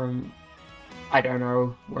in from, I don't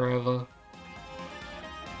know, wherever.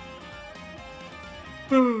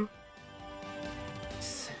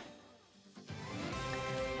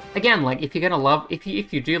 Again, like, if you're gonna love, if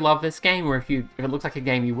you do love this game, or if it looks like a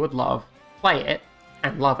game you would love, play it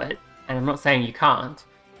and love it. And I'm not saying you can't,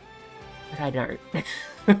 but I don't.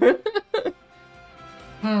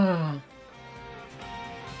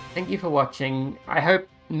 Thank you for watching. I hope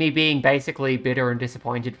me being basically bitter and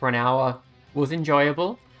disappointed for an hour was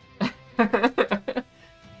enjoyable. That's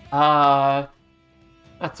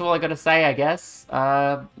all I gotta say, I guess.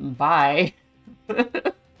 Bye.